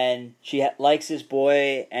 and she likes this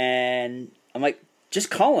boy, and I'm like, just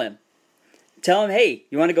call him. Tell him, hey,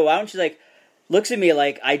 you want to go out? And she's like, looks at me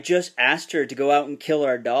like I just asked her to go out and kill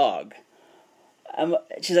our dog.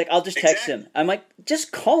 She's like, I'll just text him. I'm like,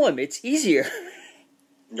 just call him. It's easier.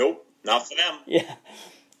 Nope, not for them. Yeah.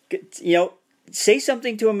 You know, say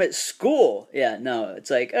something to him at school. Yeah, no. It's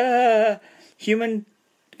like, human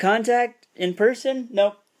contact in person?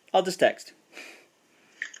 Nope. I'll just text.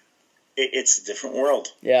 It's a different world.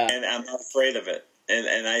 Yeah. And I'm not afraid of it.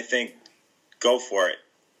 And I think, go for it.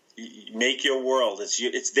 Make your world.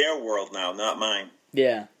 It's their world now, not mine.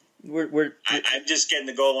 Yeah. I'm just getting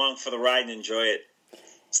to go along for the ride and enjoy it.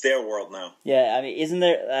 It's their world now. Yeah, I mean, isn't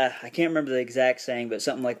there, I can't remember the exact saying, but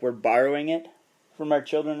something like we're borrowing it from our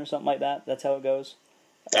children or something like that? That's how it goes?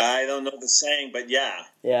 I don't know the saying, but yeah.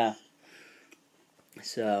 Yeah.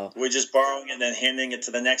 So we're just borrowing and then handing it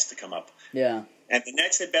to the next to come up. Yeah. And the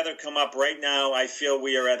next had better come up right now. I feel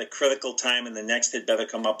we are at a critical time, and the next had better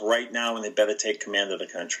come up right now, and they better take command of the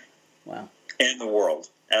country. Wow. And the world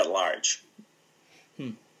at large.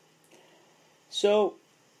 So,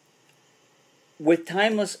 with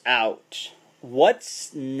Timeless out,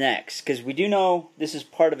 what's next? Because we do know this is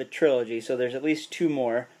part of a trilogy, so there's at least 2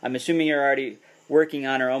 more. I'm assuming you're already working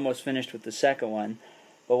on or almost finished with the second one.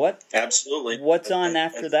 But what? Absolutely. What's on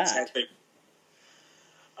after that? Exactly.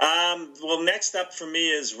 Well, next up for me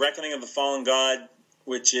is Reckoning of the Fallen God,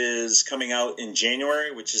 which is coming out in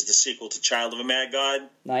January, which is the sequel to Child of a Mad God.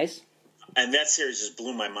 Nice. And that series just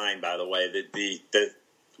blew my mind, by the way.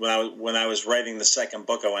 When I was writing the second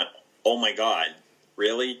book, I went, oh my God,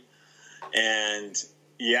 really? And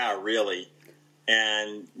yeah, really.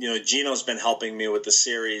 And, Gino's been helping me with the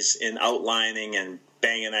series in outlining and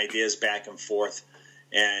banging ideas back and forth.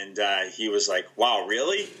 And he was like, wow,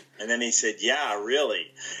 really? And then he said, yeah,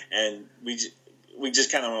 really. And we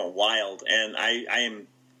just kind of went wild. And I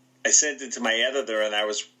sent it to my editor, and I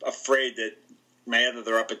was afraid that my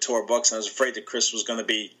editor up at Tor Books, and I was afraid that Chris was going to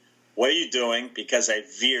be, what are you doing? Because I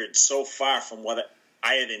veered so far from what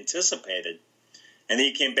I had anticipated. And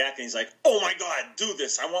he came back and he's like, oh my God, do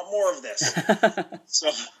this. I want more of this. So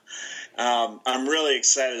I'm really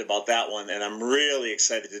excited about that one. And I'm really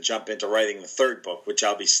excited to jump into writing the third book, which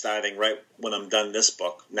I'll be starting right when I'm done this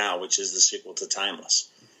book now, which is the sequel to Timeless.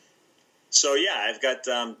 So yeah, I've got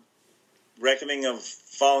Reckoning of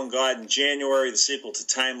Fallen God in January, the sequel to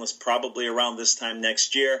Timeless probably around this time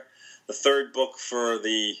next year. The third book for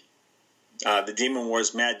the Demon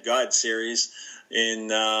Wars Mad God series in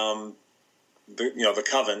the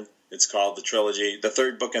Coven, it's called, the trilogy. The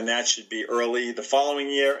third book in that should be early the following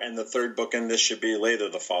year, and the third book in this should be later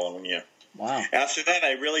the following year. Wow. After that,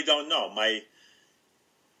 I really don't know. I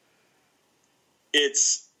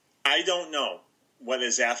don't know what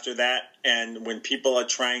is after that, and when people are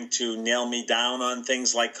trying to nail me down on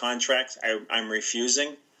things like contracts, I'm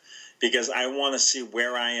refusing, because I want to see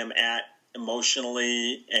where I am at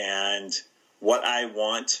emotionally and what I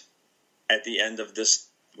want at the end of this.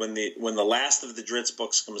 When the last of the Dritz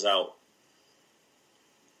books comes out,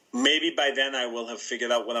 maybe by then I will have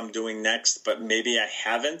figured out what I'm doing next, but maybe I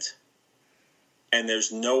haven't, and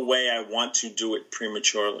there's no way I want to do it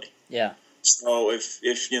prematurely. Yeah. So if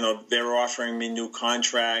they're offering me new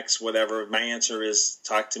contracts, whatever, my answer is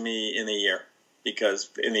talk to me in a year, because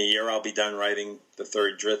in a year I'll be done writing the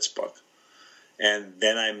third Dritz book, and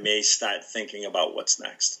then I may start thinking about what's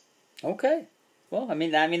next. Okay. Well, I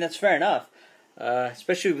mean that's fair enough.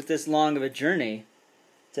 Especially with this long of a journey,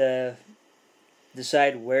 to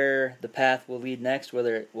decide where the path will lead next,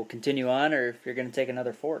 whether it will continue on or if you're going to take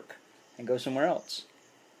another fork and go somewhere else.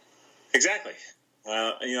 Exactly.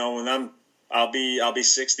 When I'll be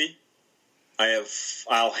 60.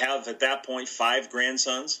 I'll have at that point 5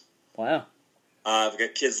 grandsons. Wow. I've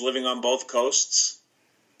got kids living on both coasts.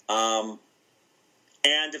 And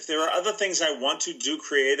if there are other things I want to do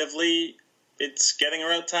creatively, it's getting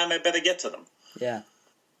around time I better get to them. Yeah.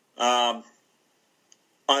 On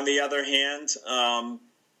the other hand,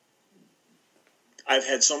 I've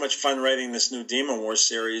had so much fun writing this new Demon Wars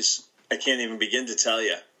series, I can't even begin to tell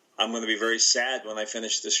you. I'm going to be very sad when I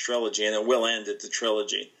finish this trilogy, and it will end at the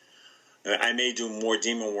trilogy. I may do more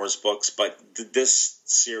Demon Wars books, but this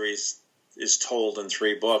series is told in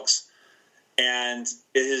 3 books. And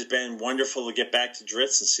it has been wonderful to get back to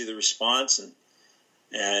Dritz and see the response,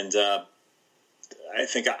 and I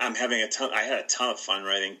think I'm having I had a ton of fun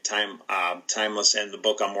writing Timeless and the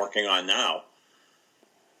book I'm working on now.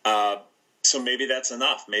 So maybe that's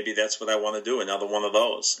enough. Maybe that's what I want to do, another one of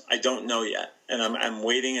those. I don't know yet. And I'm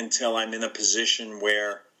waiting until I'm in a position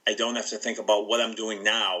where I don't have to think about what I'm doing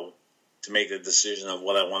now to make the decision of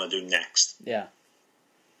what I want to do next. Yeah.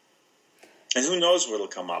 And who knows what'll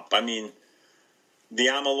come up. I mean, the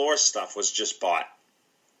Amalur stuff was just bought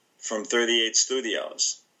from 38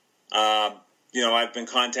 Studios. I've been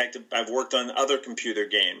contacted. I've worked on other computer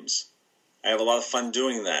games. I have a lot of fun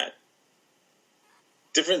doing that.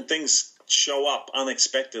 Different things show up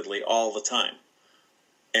unexpectedly all the time.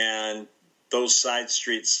 And those side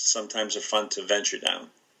streets sometimes are fun to venture down.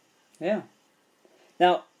 Yeah.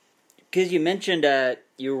 Now, because you mentioned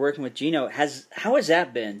you were working with Gino, how has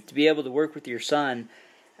that been to be able to work with your son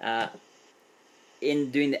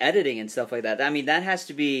in doing the editing and stuff like that? I mean, that has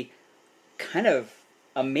to be kind of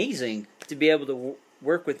amazing to be able to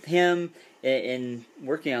work with him in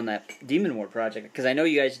working on that Demon War project. Because I know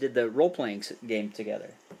you guys did the role-playing game together.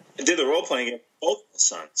 I did the role-playing game with both my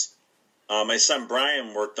sons. My son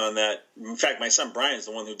Brian worked on that. In fact, my son Brian is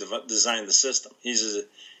the one who designed the system. He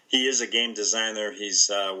is a game designer. He's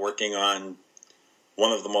working on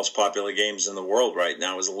one of the most popular games in the world right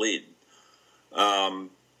now as a lead.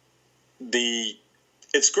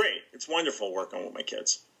 It's great. It's wonderful working with my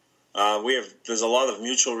kids. There's a lot of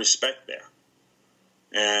mutual respect there,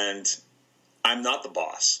 and I'm not the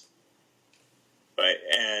boss, right?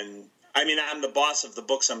 And I mean, I'm the boss of the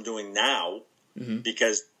books I'm doing now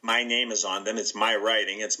because my name is on them. It's my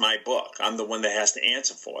writing. It's my book. I'm the one that has to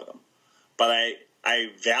answer for them. But I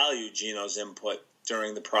value Gino's input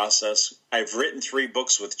during the process. I've written 3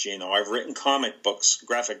 books with Gino. I've written comic books,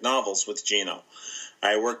 graphic novels with Gino.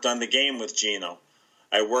 I worked on the game with Gino.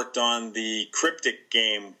 I worked on the Cryptic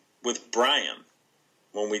game with Brian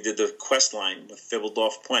when we did the quest line with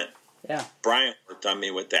Thibbledorf Point. Yeah. Brian worked on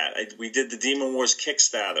me with that. We did the Demon Wars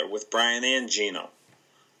Kickstarter with Brian and Gino.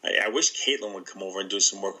 I wish Caitlin would come over and do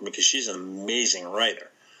some work with me because she's an amazing writer.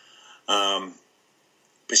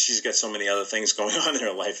 But she's got so many other things going on in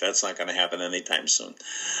her life, that's not going to happen anytime soon.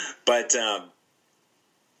 But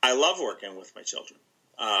I love working with my children.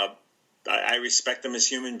 I respect them as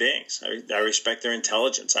human beings. I respect their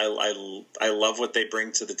intelligence. I love what they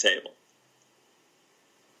bring to the table.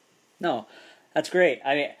 No, that's great.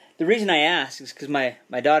 I mean, the reason I ask is because my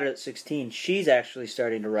daughter at 16, she's actually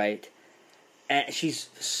starting to write. And she's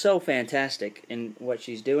so fantastic in what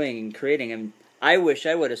she's doing and creating. And I wish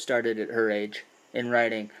I would have started at her age in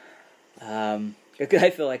writing. I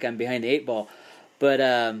feel like I'm behind the 8 ball. But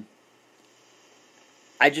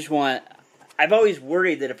I've always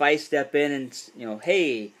worried that if I step in and,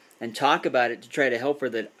 hey, and talk about it to try to help her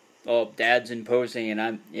that, Dad's imposing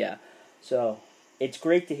and So it's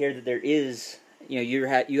great to hear that there is, you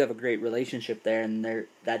have a great relationship there and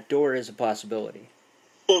that door is a possibility.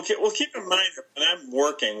 Well, keep in mind that when I'm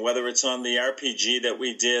working, whether it's on the RPG that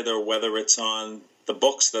we did or whether it's on the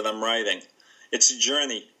books that I'm writing, it's a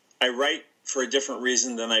journey. I write for a different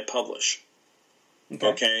reason than I publish.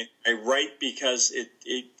 Okay? I write because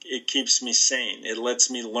it keeps me sane. It lets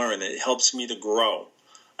me learn. It helps me to grow.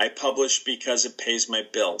 I publish because it pays my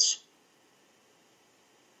bills.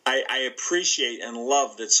 I appreciate and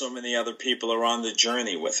love that so many other people are on the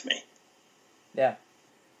journey with me. Yeah.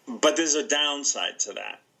 But there's a downside to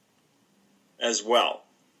that as well.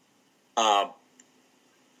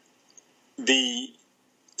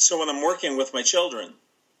 So when I'm working with my children,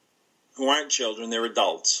 who aren't children, they're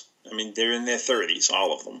adults. I mean, they're in their 30s,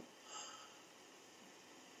 all of them.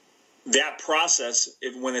 That process,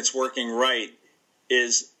 when it's working right,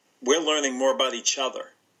 is we're learning more about each other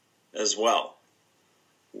as well.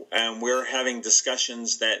 And we're having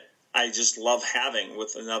discussions that I just love having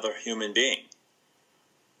with another human being,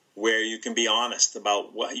 where you can be honest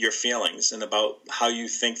about what your feelings and about how you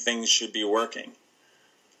think things should be working.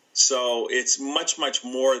 So it's much, much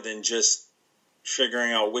more than just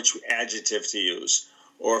figuring out which adjective to use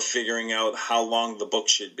or figuring out how long the book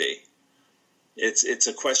should be. It's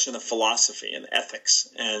a question of philosophy and ethics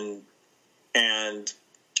and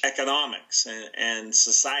economics and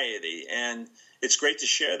society. And it's great to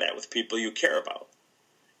share that with people you care about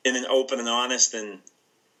in an open and honest and,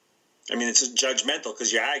 I mean, it's judgmental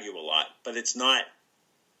because you argue a lot, but it's not.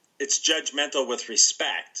 It's judgmental with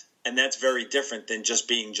respect, and that's very different than just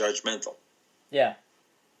being judgmental. Yeah.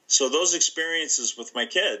 So those experiences with my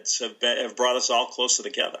kids have brought us all closer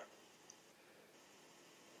together.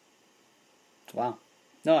 Wow.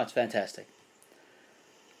 No, it's fantastic.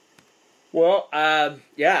 Well, I've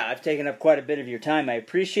taken up quite a bit of your time. I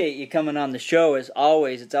appreciate you coming on the show as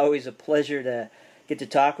always. It's always a pleasure to get to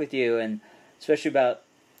talk with you, and especially about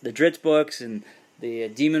the Dritz books and the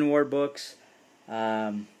Demon War books.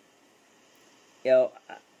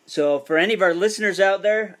 So for any of our listeners out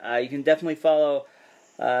there, you can definitely follow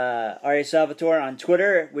R.A. Salvatore on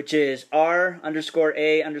Twitter, which is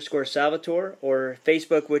R_A_Salvatore, or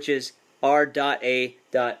Facebook, which is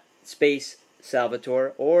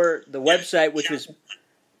R.A.space_Salvatore, or the website, which was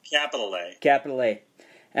Capital A. Capital A.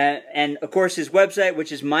 And of course, his website,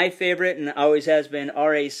 which is my favorite and always has been,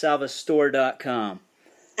 rasalvastore.com.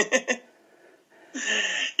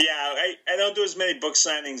 Yeah, I don't do as many book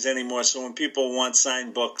signings anymore, so when people want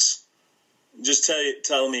signed books, just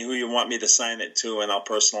tell me who you want me to sign it to, and I'll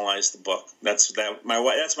personalize the book. That's my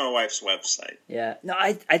wife's website. Yeah. No,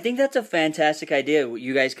 I think that's a fantastic idea,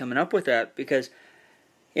 you guys coming up with that, because,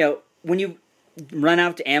 when you run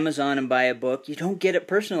out to Amazon and buy a book, you don't get it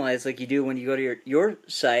personalized like you do when you go to your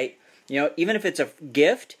site. Even if it's a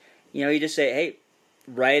gift, you just say, hey,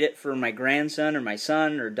 write it for my grandson or my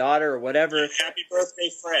son or daughter or whatever. Happy birthday,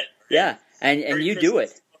 Fred. Yeah, and you do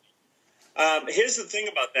it. Here's the thing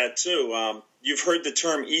about that, too. You've heard the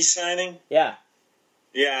term e-signing? Yeah.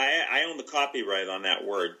 Yeah, I own the copyright on that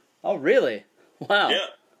word. Oh, really? Wow. Yeah.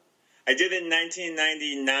 I did it in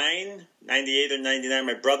 1999, 98 or 99.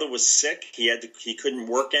 My brother was sick. He couldn't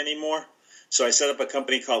work anymore. So I set up a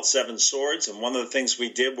company called Seven Swords, and one of the things we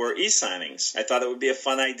did were e-signings. I thought it would be a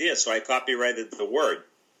fun idea, so I copyrighted the word.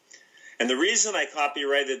 And the reason I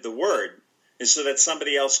copyrighted the word is so that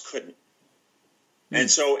somebody else couldn't. And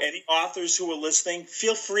so any authors who are listening,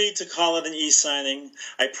 feel free to call it an e-signing.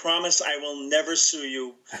 I promise I will never sue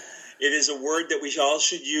you. It is a word that we all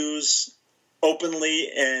should use openly,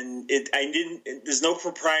 and there's no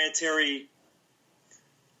proprietary.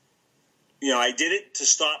 I did it to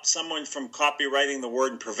stop someone from copyrighting the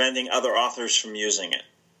word and preventing other authors from using it.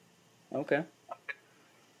 Okay.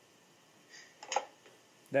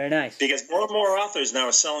 Very nice. Because more and more authors now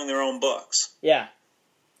are selling their own books. Yeah.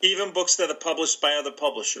 Even books that are published by other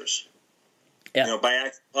publishers. Yeah.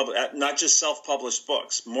 Not just self-published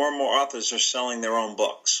books. More and more authors are selling their own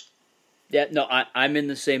books. Yeah, no, I'm in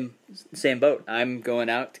the same boat. I'm going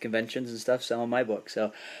out to conventions and stuff, selling my book.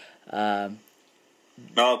 So, well,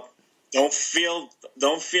 don't feel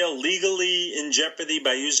legally in jeopardy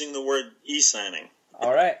by using the word e-signing.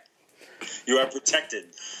 All right. You are protected.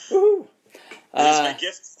 Woohoo! It is my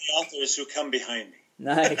gift to the authors who come behind me.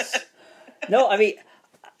 Nice. No, I mean,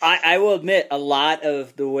 I will admit a lot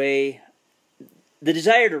of the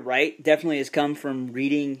desire to write definitely has come from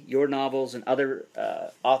reading your novels and other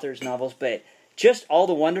authors' novels, but just all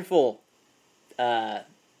the wonderful,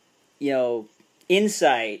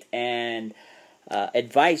 insight and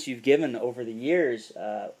advice you've given over the years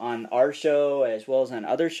on our show as well as on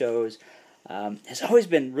other shows has always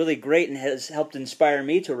been really great and has helped inspire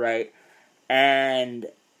me to write. And,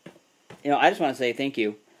 I just want to say thank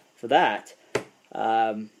you for that.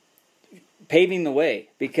 Paving the way,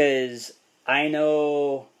 because I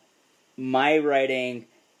know my writing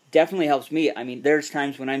definitely helps me. I mean, there's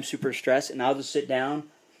times when I'm super stressed and I'll just sit down,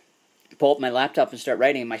 pull up my laptop and start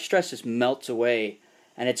writing, and my stress just melts away.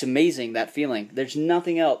 And it's amazing, that feeling. There's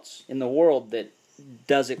nothing else in the world that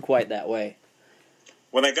does it quite that way.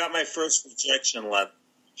 When I got my first rejection letter,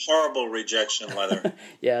 horrible rejection letter.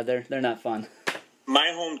 Yeah, they're not fun.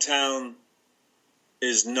 My hometown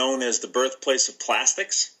is known as the birthplace of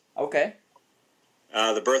plastics. Okay.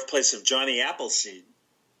 The birthplace of Johnny Appleseed.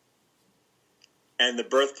 And the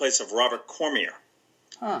birthplace of Robert Cormier.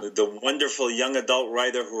 Huh. The wonderful young adult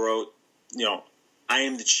writer who wrote, I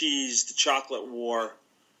Am the Cheese, The Chocolate War.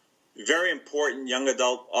 Very important young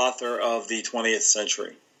adult author of the 20th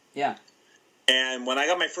century. Yeah. And when I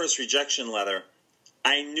got my first rejection letter,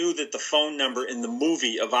 I knew that the phone number in the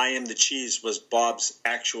movie of I Am the Cheese was Bob's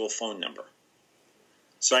actual phone number.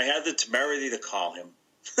 So I had the temerity to call him.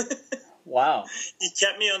 Wow. He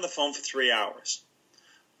kept me on the phone for 3 hours.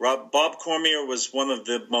 Bob Cormier was one of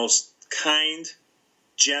the most kind,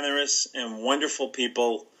 generous, and wonderful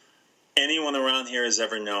people anyone around here has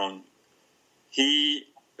ever known. He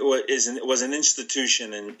was an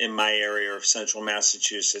institution in my area of central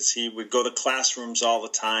Massachusetts. He would go to classrooms all the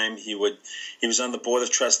time. He was on the board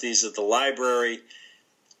of trustees at the library,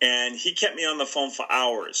 and he kept me on the phone for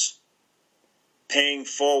hours, paying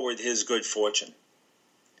forward his good fortune.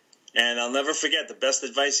 And I'll never forget, the best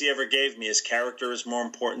advice he ever gave me is character is more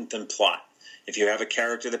important than plot. If you have a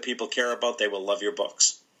character that people care about, they will love your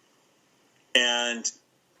books. And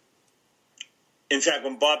in fact,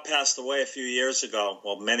 when Bob passed away a few years ago,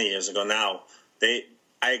 well, many years ago now,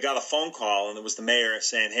 I got a phone call, and it was the mayor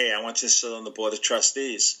saying, hey, I want you to sit on the board of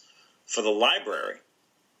trustees for the library.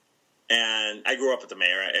 And I grew up at the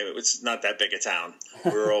mayor. It's not that big a town.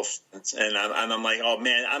 We were all friends. And I'm like, oh,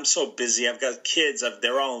 man, I'm so busy. I've got kids.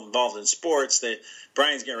 They're all involved in sports.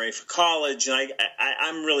 Brian's getting ready for college. And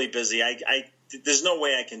I'm really busy. There's no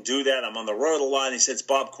way I can do that. I'm on the road a lot. And he said, it's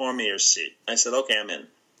Bob Cormier's seat. I said, okay, I'm in.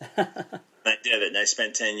 And I did it. And I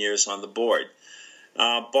spent 10 years on the board.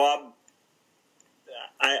 Bob,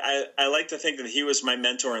 I like to think that he was my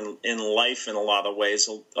mentor in life in a lot of ways.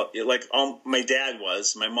 Like my dad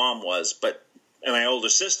was, my mom was, and my older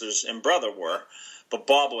sisters and brother were, but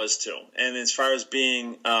Bob was too. And as far as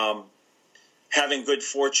being, having good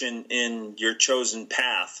fortune in your chosen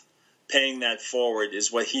path, paying that forward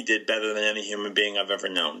is what he did better than any human being I've ever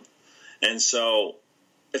known. And so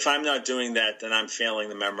if I'm not doing that, then I'm failing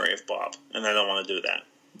the memory of Bob, and I don't want to do that.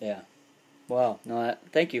 Yeah. Wow. No,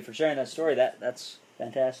 thank you for sharing that story. That's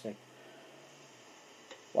fantastic.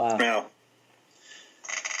 Wow. Yeah.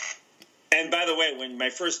 And by the way, when my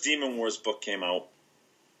first Demon Wars book came out,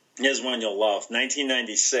 here's one you'll love.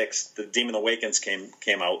 1996, The Demon Awakens came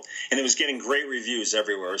out, and it was getting great reviews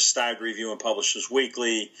everywhere. Starred Review and Publishers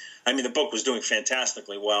Weekly. I mean, the book was doing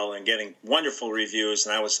fantastically well and getting wonderful reviews,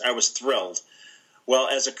 and I was thrilled. Well,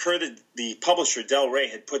 as occurred, the publisher, Del Rey,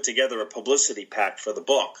 had put together a publicity pack for the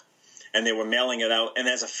book, and they were mailing it out. And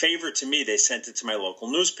as a favor to me, they sent it to my local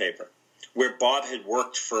newspaper, where Bob had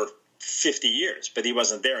worked for 50 years, but he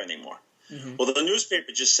wasn't there anymore. Mm-hmm. Well, the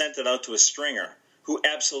newspaper just sent it out to a stringer who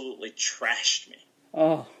absolutely trashed me.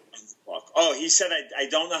 Oh. Oh, he said, I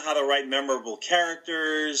don't know how to write memorable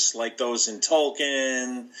characters like those in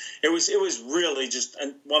Tolkien. It was really just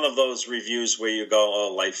one of those reviews where you go,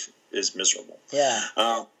 oh, life is miserable. Yeah.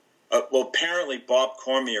 Well, apparently Bob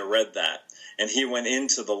Cormier read that, and he went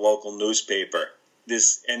into the local newspaper.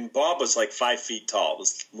 And Bob was like 5 feet tall,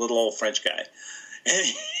 this little old French guy. And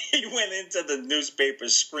he went into the newspaper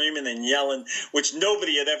screaming and yelling, which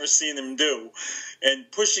nobody had ever seen him do, and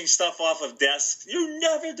pushing stuff off of desks. You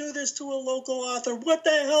never do this to a local author. What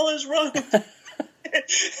the hell is wrong with you?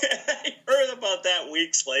 I heard about that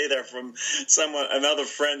weeks later from another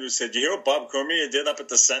friend who said, you hear what Bob Cormier did up at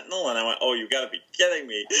the Sentinel? And I went, oh, you got to be kidding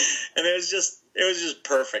me. And it was just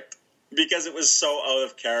perfect because it was so out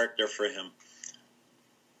of character for him.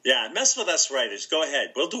 Yeah, mess with us writers. Go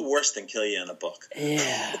ahead. We'll do worse than kill you in a book.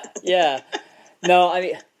 Yeah. No, I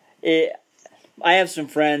mean, I have some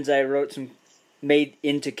friends. I wrote some made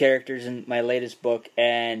into characters in my latest book,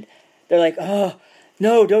 and they're like, oh,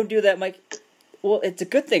 no, don't do that, Mike. Well, it's a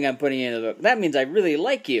good thing I'm putting you in the book. That means I really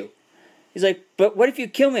like you. He's like, but what if you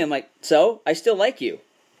kill me? I'm like, so? I still like you.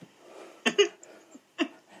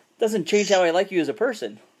 Doesn't change how I like you as a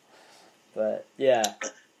person. But, yeah.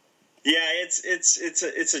 Yeah,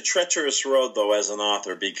 it's a treacherous road, though, as an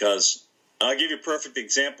author, because I'll give you a perfect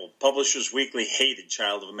example. Publishers Weekly hated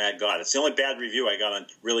Child of a Mad God. It's the only bad review I got on,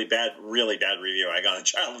 really bad review I got on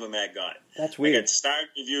Child of a Mad God. That's weird. I got starred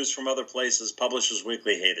reviews from other places. Publishers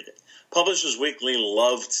Weekly hated it. Publishers Weekly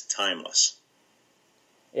loved Timeless.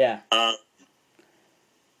 Yeah.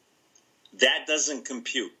 That doesn't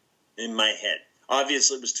compute in my head.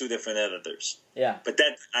 Obviously, it was two different editors. Yeah. But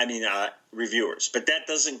reviewers. But that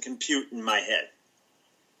doesn't compute in my head.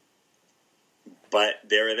 But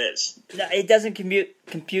there it is. No, it doesn't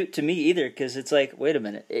compute to me either, because it's like, wait a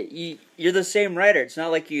minute, you're the same writer. It's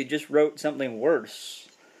not like you just wrote something worse.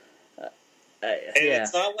 Yeah.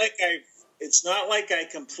 It's not like I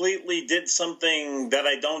completely did something that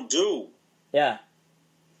I don't do. Yeah.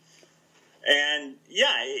 And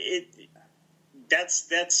yeah,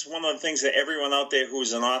 that's one of the things that everyone out there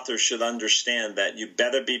who's an author should understand, that you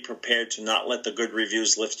better be prepared to not let the good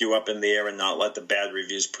reviews lift you up in the air and not let the bad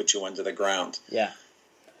reviews put you under the ground. Yeah.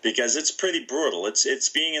 Because it's pretty brutal. It's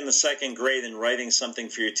being in the second grade and writing something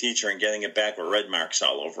for your teacher and getting it back with red marks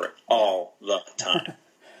all over it all the time.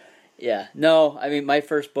 Yeah. No, I mean, my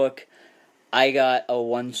first book, I got a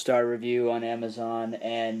 1-star review on Amazon,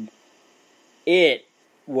 and it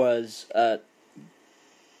was a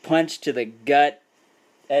punch to the gut,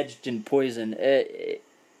 edged in poison.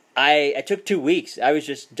 I took 2 weeks. I was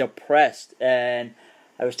just depressed, and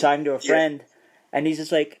I was talking to a friend, and he's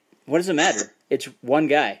just like, what does it matter? It's one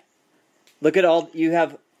guy. Look at you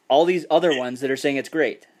have all these other ones that are saying it's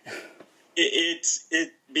great. It's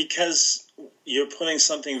because you're putting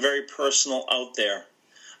something very personal out there.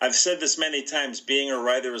 I've said this many times, being a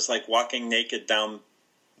writer is like walking naked down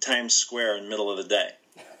Times Square in the middle of the day.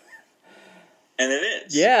 And it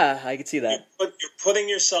is. Yeah, I can see that. You're putting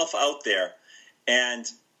yourself out there, and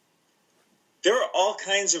there are all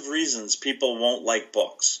kinds of reasons people won't like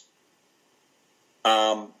books.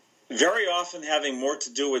 Very often having more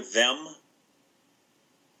to do with them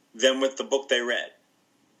than with the book they read.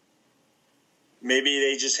 Maybe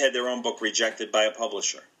they just had their own book rejected by a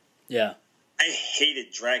publisher. Yeah. I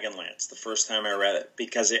hated Dragonlance the first time I read it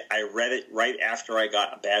because I read it right after I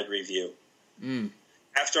got a bad review.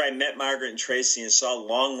 After I met Margaret and Tracy and saw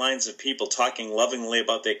long lines of people talking lovingly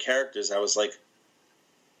about their characters, I was like,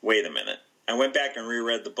 wait a minute. I went back and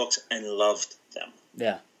reread the books and loved them.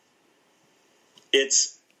 Yeah.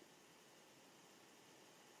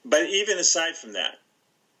 But even aside from that,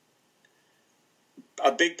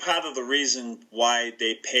 a big part of the reason why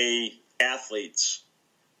they pay athletes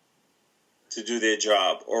to do their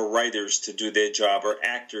job, or writers to do their job, or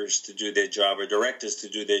actors to do their job, or directors to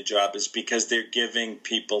do their job is because they're giving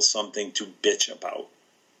people something to bitch about.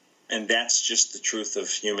 And that's just the truth of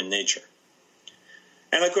human nature.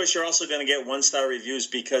 And of course, you're also going to get 1-star reviews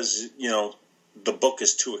because, the book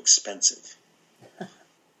is too expensive.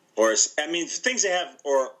 Things they have,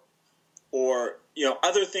 or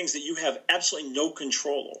other things that you have absolutely no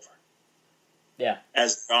control over. Yeah.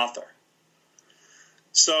 As the author.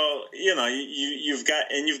 So, you've got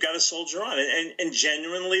to soldier on. And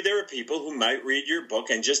genuinely, there are people who might read your book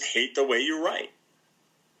and just hate the way you write.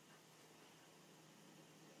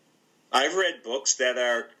 I've read books that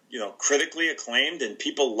are, critically acclaimed and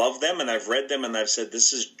people love them, and I've read them and I've said,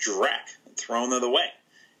 this is dreck, and thrown it away.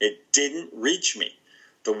 It didn't reach me.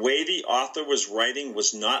 The way the author was writing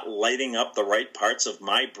was not lighting up the right parts of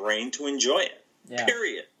my brain to enjoy it. Yeah.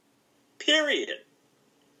 Period.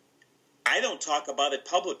 I don't talk about it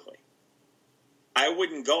publicly. I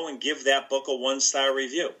wouldn't go and give that book a 1-star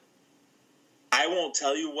review. I won't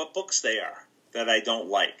tell you what books they are that I don't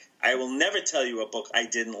like. I will never tell you a book I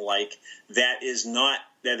didn't like that is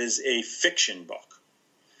a fiction book.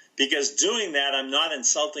 Because doing that, I'm not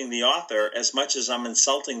insulting the author as much as I'm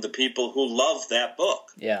insulting the people who love that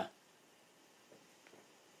book. Yeah.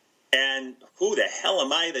 And who the hell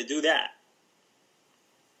am I to do that?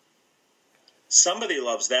 Somebody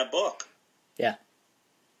loves that book. Yeah.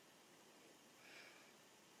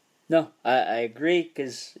 No, I agree,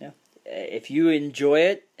 because if you enjoy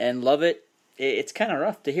it and love it, it's kind of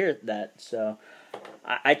rough to hear that. So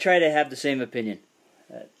I try to have the same opinion.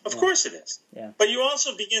 Of course it is. Yeah. But you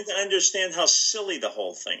also begin to understand how silly the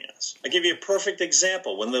whole thing is. I'll give you a perfect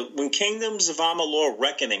example. When Kingdoms of Amalur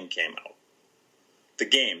Reckoning came out,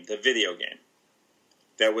 the video game,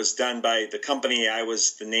 that was done by the company I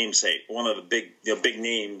was the namesake, one of the big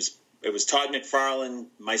names. It was Todd McFarlane,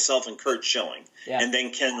 myself, and Curt Schilling. Yeah. And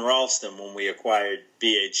then Ken Ralston, when we acquired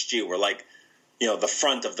BHG, were like, the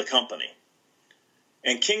front of the company.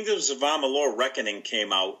 And Kingdoms of Amalur Reckoning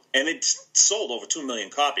came out, and it's sold over 2 million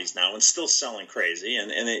copies now and still selling crazy.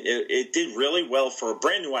 And it did really well for a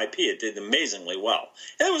brand new IP. It did amazingly well.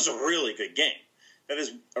 And it was a really good game. That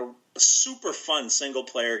is a super fun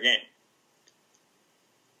single-player game.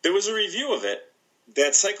 There was a review of it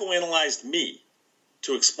that psychoanalyzed me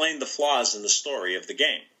to explain the flaws in the story of the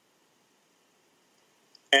game.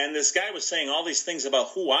 And this guy was saying all these things about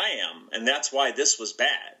who I am, and that's why this was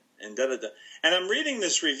bad. And da-da-da. And I'm reading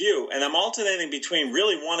this review, and I'm alternating between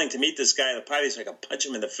really wanting to meet this guy at the party so I can punch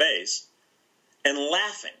him in the face and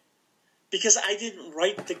laughing because I didn't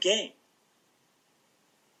write the game.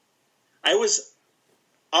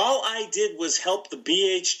 All I did was help the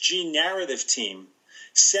BHG narrative team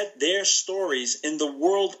set their stories in the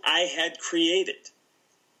world I had created.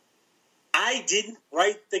 I didn't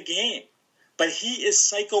write the game, but he is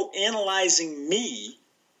psychoanalyzing me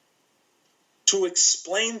to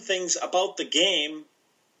explain things about the game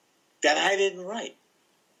that I didn't write.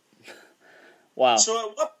 Wow. So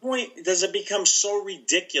at what point does it become so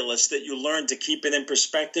ridiculous that you learn to keep it in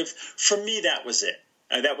perspective? For me, that was it.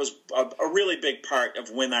 That was a really big part of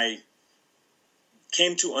when I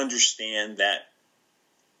came to understand that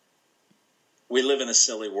we live in a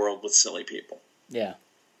silly world with silly people. Yeah.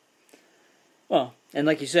 Well, and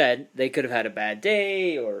like you said, they could have had a bad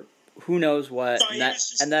day or who knows what, no,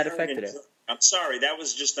 and that affected it. I'm sorry, that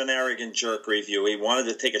was just an arrogant jerk review. He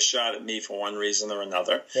wanted to take a shot at me for one reason or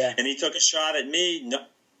another. Yeah. And he took a shot at me,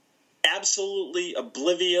 absolutely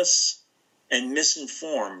oblivious and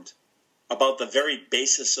misinformed about the very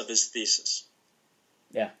basis of his thesis.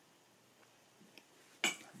 Yeah.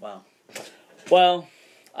 Wow. Well,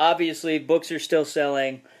 obviously, books are still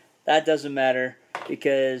selling. That doesn't matter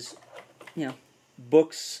because,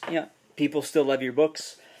 books, people still love your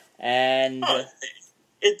books. And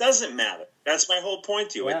it doesn't matter. That's my whole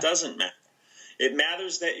point to you. Yeah. It doesn't matter. It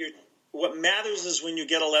matters that what matters is when you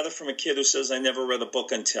get a letter from a kid who says, I never read a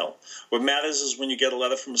book until. What matters is when you get a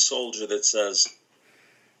letter from a soldier that says,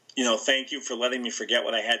 thank you for letting me forget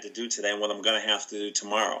what I had to do today and what I'm going to have to do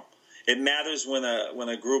tomorrow. It matters when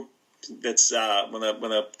a group that's when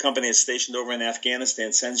a company is stationed over in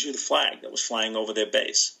Afghanistan sends you the flag that was flying over their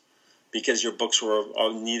base because your books were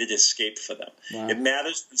all needed escape for them. Wow. It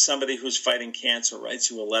matters when somebody who's fighting cancer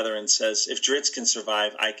writes you a letter and says, "If Dritz can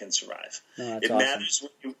survive, I can survive." Oh, that's it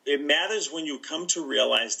awesome. matters when you come to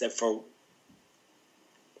realize that for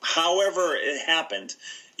however it happened,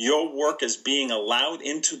 your work is being allowed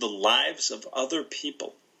into the lives of other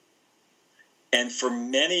people. And for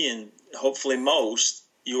many, and hopefully most,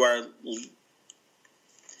 you are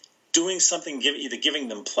doing something, either giving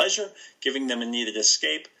them pleasure, giving them a needed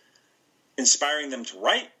escape, inspiring them to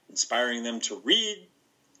write, inspiring them to read,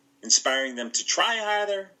 inspiring them to try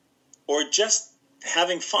harder, or just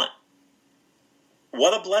having fun.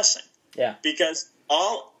 What a blessing. Yeah. Because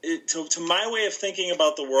to my way of thinking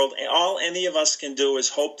about the world, all any of us can do is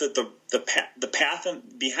hope that the path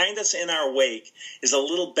behind us in our wake is a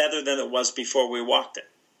little better than it was before we walked it.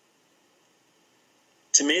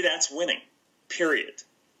 To me, that's winning, period.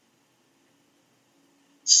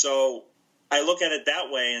 So I look at it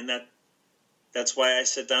that way, and that's why I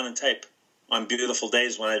sit down and type on beautiful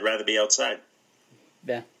days when I'd rather be outside.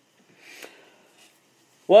 Yeah.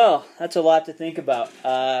 Well, that's a lot to think about.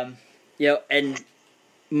 And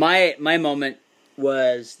my moment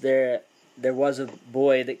was there was a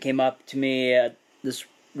boy that came up to me at this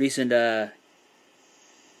recent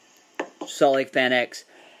Salt Lake Fan X,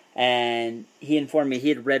 and he informed me he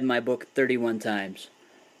had read my book 31 times.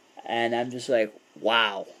 And I'm just like,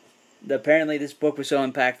 wow. Apparently this book was so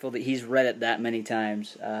impactful that he's read it that many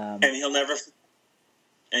times. And he'll never...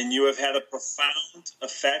 And you have had a profound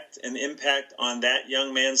effect and impact on that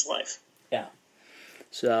young man's life. Yeah.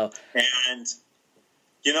 So... And...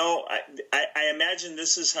 You know, I imagine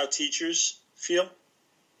this is how teachers feel.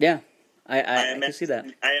 Yeah, I can see that.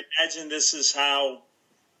 I imagine this is how...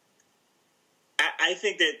 I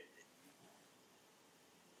think that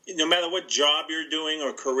no matter what job you're doing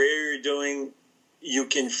or career you're doing, you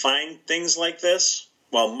can find things like this.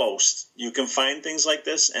 Well, most. You can find things like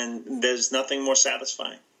this, and there's nothing more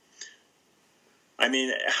satisfying. I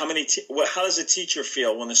mean, how does a teacher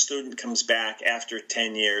feel when a student comes back after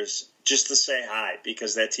 10 years just to say hi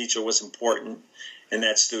because that teacher was important in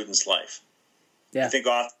that student's life? Yeah. I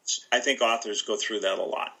think authors go through that a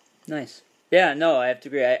lot. Nice. Yeah, no, I have to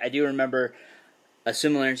agree. I do remember a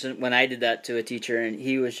similar incident when I did that to a teacher, and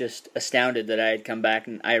he was just astounded that I had come back,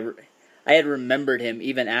 and I had remembered him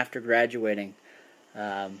even after graduating,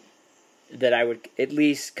 that I would at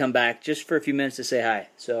least come back just for a few minutes to say hi.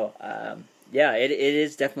 So, yeah, it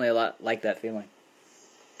is definitely a lot like that feeling.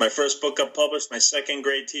 My first book got published. My second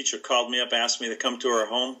grade teacher called me up, asked me to come to her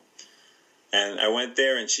home. And I went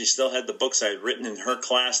there, and she still had the books I had written in her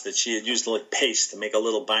class that she had used like paste to make a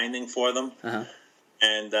little binding for them. Uh-huh.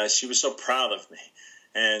 And she was so proud of me.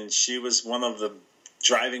 And she was one of the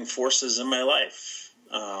driving forces in my life.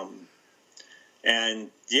 And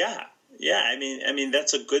yeah, I mean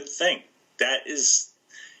that's a good thing. That is...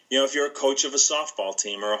 You know, if you're a coach of a softball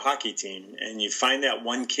team or a hockey team and you find that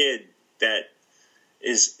one kid that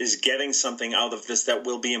is getting something out of this that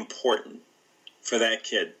will be important for that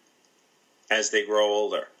kid as they grow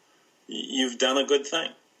older, you've done a good thing.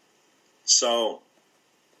 So,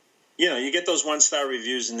 you know, you get those 1-star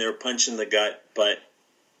reviews and they're a punch in the gut, but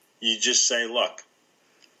you just say, look,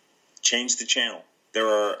 change the channel. There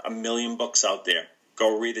are a million books out there.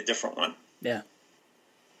 Go read a different one. Yeah.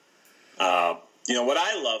 You know, what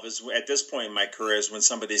I love is at this point in my career is when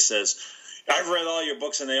somebody says, I've read all your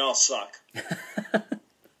books and they all suck.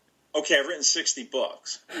 Okay, I've written 60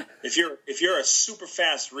 books. If you're a super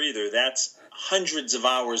fast reader, that's hundreds of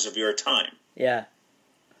hours of your time. Yeah.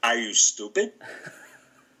 Are you stupid?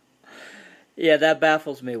 Yeah, that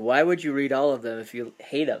baffles me. Why would you read all of them if you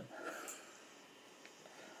hate them?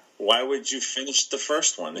 Why would you finish the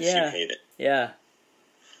first one if you hate it? Yeah.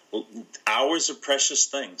 Well, hours are precious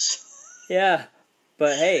things. Yeah,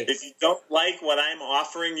 but hey. If you don't like what I'm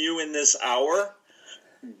offering you in this hour,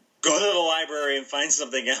 go to the library and find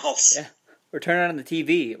something else. Yeah, or turn on the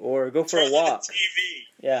TV, or go for a walk. Turn on the TV.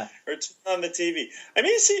 Yeah. Or turn on the TV. I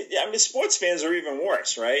mean, sports fans are even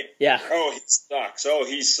worse, right? Yeah. Oh, he sucks. Oh,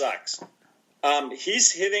 he sucks.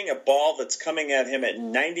 He's hitting a ball that's coming at him at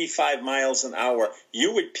 95 miles an hour.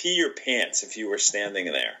 You would pee your pants if you were standing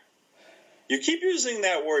there. You keep using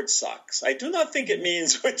that word sucks. I do not think it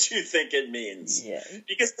means what you think it means. Yeah.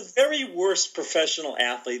 Because the very worst professional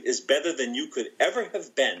athlete is better than you could ever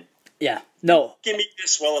have been. Yeah. No. Give me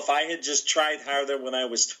this. Well, if I had just tried harder when I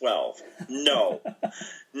was 12. No.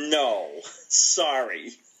 No.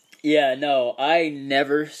 Sorry. Yeah, no, I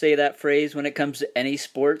never say that phrase when it comes to any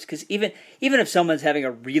sports, because even if someone's having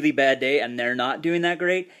a really bad day and they're not doing that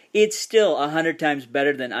great, it's still 100 times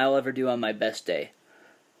better than I'll ever do on my best day.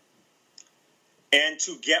 And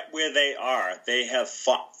to get where they are, they have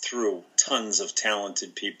fought through tons of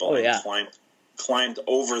talented people and climbed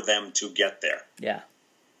over them to get there. Yeah.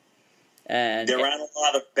 And there aren't a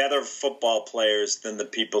lot of better football players than the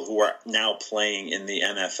people who are now playing in the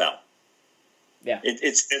NFL. Yeah.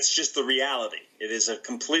 It's just the reality. It is a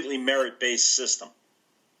completely merit-based system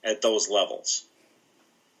at those levels.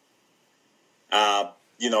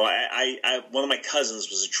 One of my cousins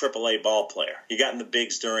was a AAA ball player. He got in the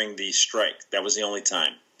bigs during the strike. That was the only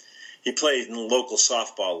time. He played in the local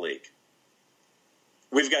softball league.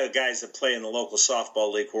 We've got guys that play in the local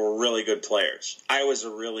softball league who are really good players. I was a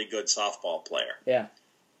really good softball player. Yeah.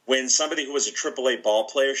 When somebody who was a AAA ball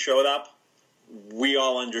player showed up, we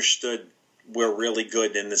all understood we're really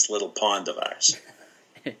good in this little pond of ours.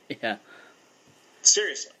 Yeah.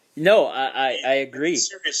 Seriously. No, I agree.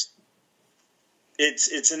 Seriously.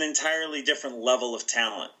 It's an entirely different level of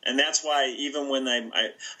talent. And that's why even when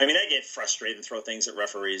I get frustrated and throw things at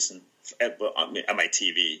referees and at my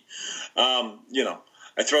TV.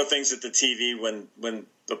 I throw things at the TV when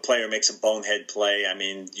the player makes a bonehead play.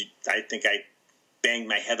 I think I banged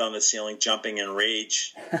my head on the ceiling jumping in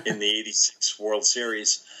rage in the 86 World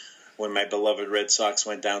Series when my beloved Red Sox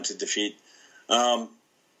went down to defeat. But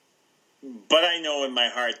I know in my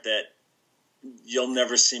heart that you'll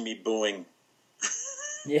never see me booing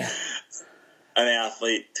an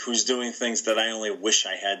athlete who's doing things that I only wish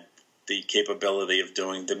I had the capability of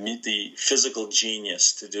doing, the physical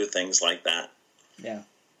genius to do things like that. Yeah.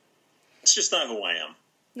 It's just not who I am.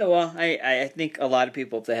 No, well, I think a lot of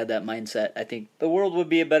people, if they had that mindset, I think the world would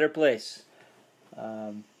be a better place.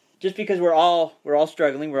 Just because we're all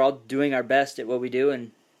struggling, we're all doing our best at what we do,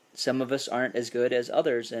 and some of us aren't as good as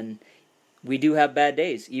others, and we do have bad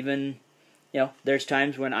days. Even, there's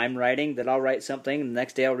times when I'm writing that I'll write something, and the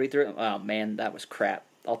next day I'll read through it, oh man, that was crap.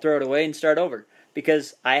 I'll throw it away and start over,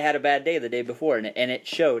 because I had a bad day the day before, and it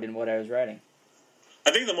showed in what I was writing.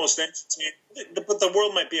 I think the most entertaining, but the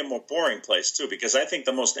world might be a more boring place too, because I think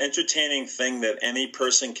the most entertaining thing that any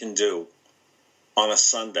person can do on a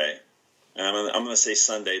Sunday, and I'm going to say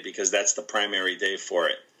Sunday because that's the primary day for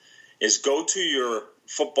it, is go to your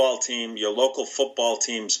football team, your local football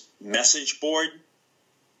team's message board,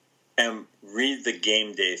 and read the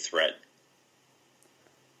game day thread.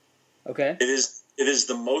 Okay. It is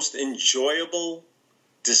the most enjoyable,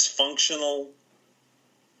 dysfunctional,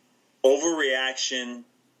 overreaction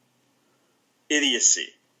idiocy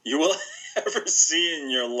you will ever see in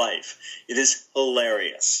your life. It is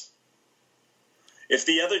hilarious. If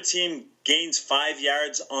the other team gains 5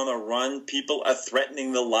 yards on a run, people are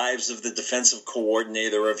threatening the lives of the defensive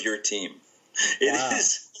coordinator of your team.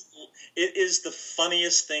 It is the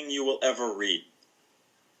funniest thing you will ever read.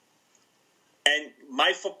 And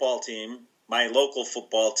my football team, my local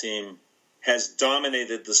football team, has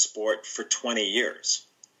dominated the sport for 20 years.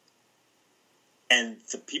 And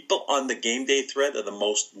the people on the game day thread are the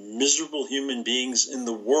most miserable human beings in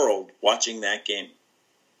the world watching that game.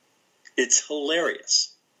 It's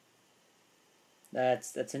hilarious.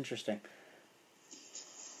 That's interesting.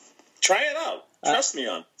 Try it out. Trust me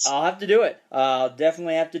on it. I'll have to do it. I'll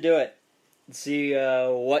definitely have to do it. See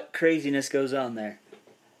what craziness goes on there.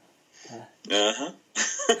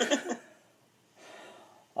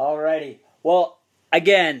 Alrighty. Well,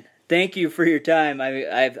 again, thank you for your time.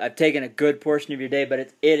 I've taken a good portion of your day,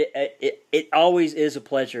 but it always is a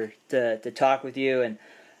pleasure to talk with you and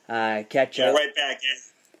catch up. Right back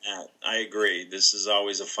in. I agree. This is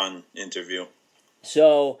always a fun interview.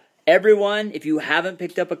 So, everyone, if you haven't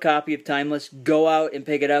picked up a copy of Timeless, go out and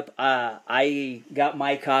pick it up. I got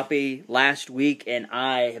my copy last week, and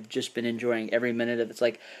I have just been enjoying every minute of it. It's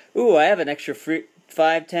like, ooh, I have an extra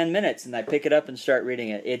 5-10 minutes, and I pick it up and start reading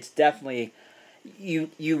it. It's definitely, you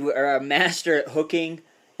are a master at hooking,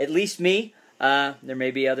 at least me. There may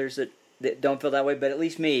be others that don't feel that way, but at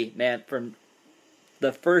least me, man, from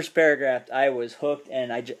the first paragraph, I was hooked,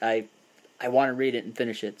 and I want to read it and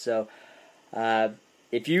finish it. So,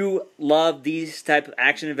 if you love these type of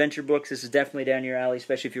action-adventure books, this is definitely down your alley,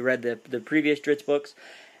 especially if you read the previous Dritz books.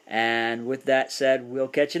 And with that said, we'll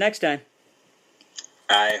catch you next time.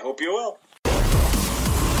 I hope you will.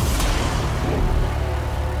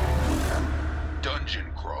 Dungeon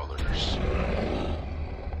Crawlers.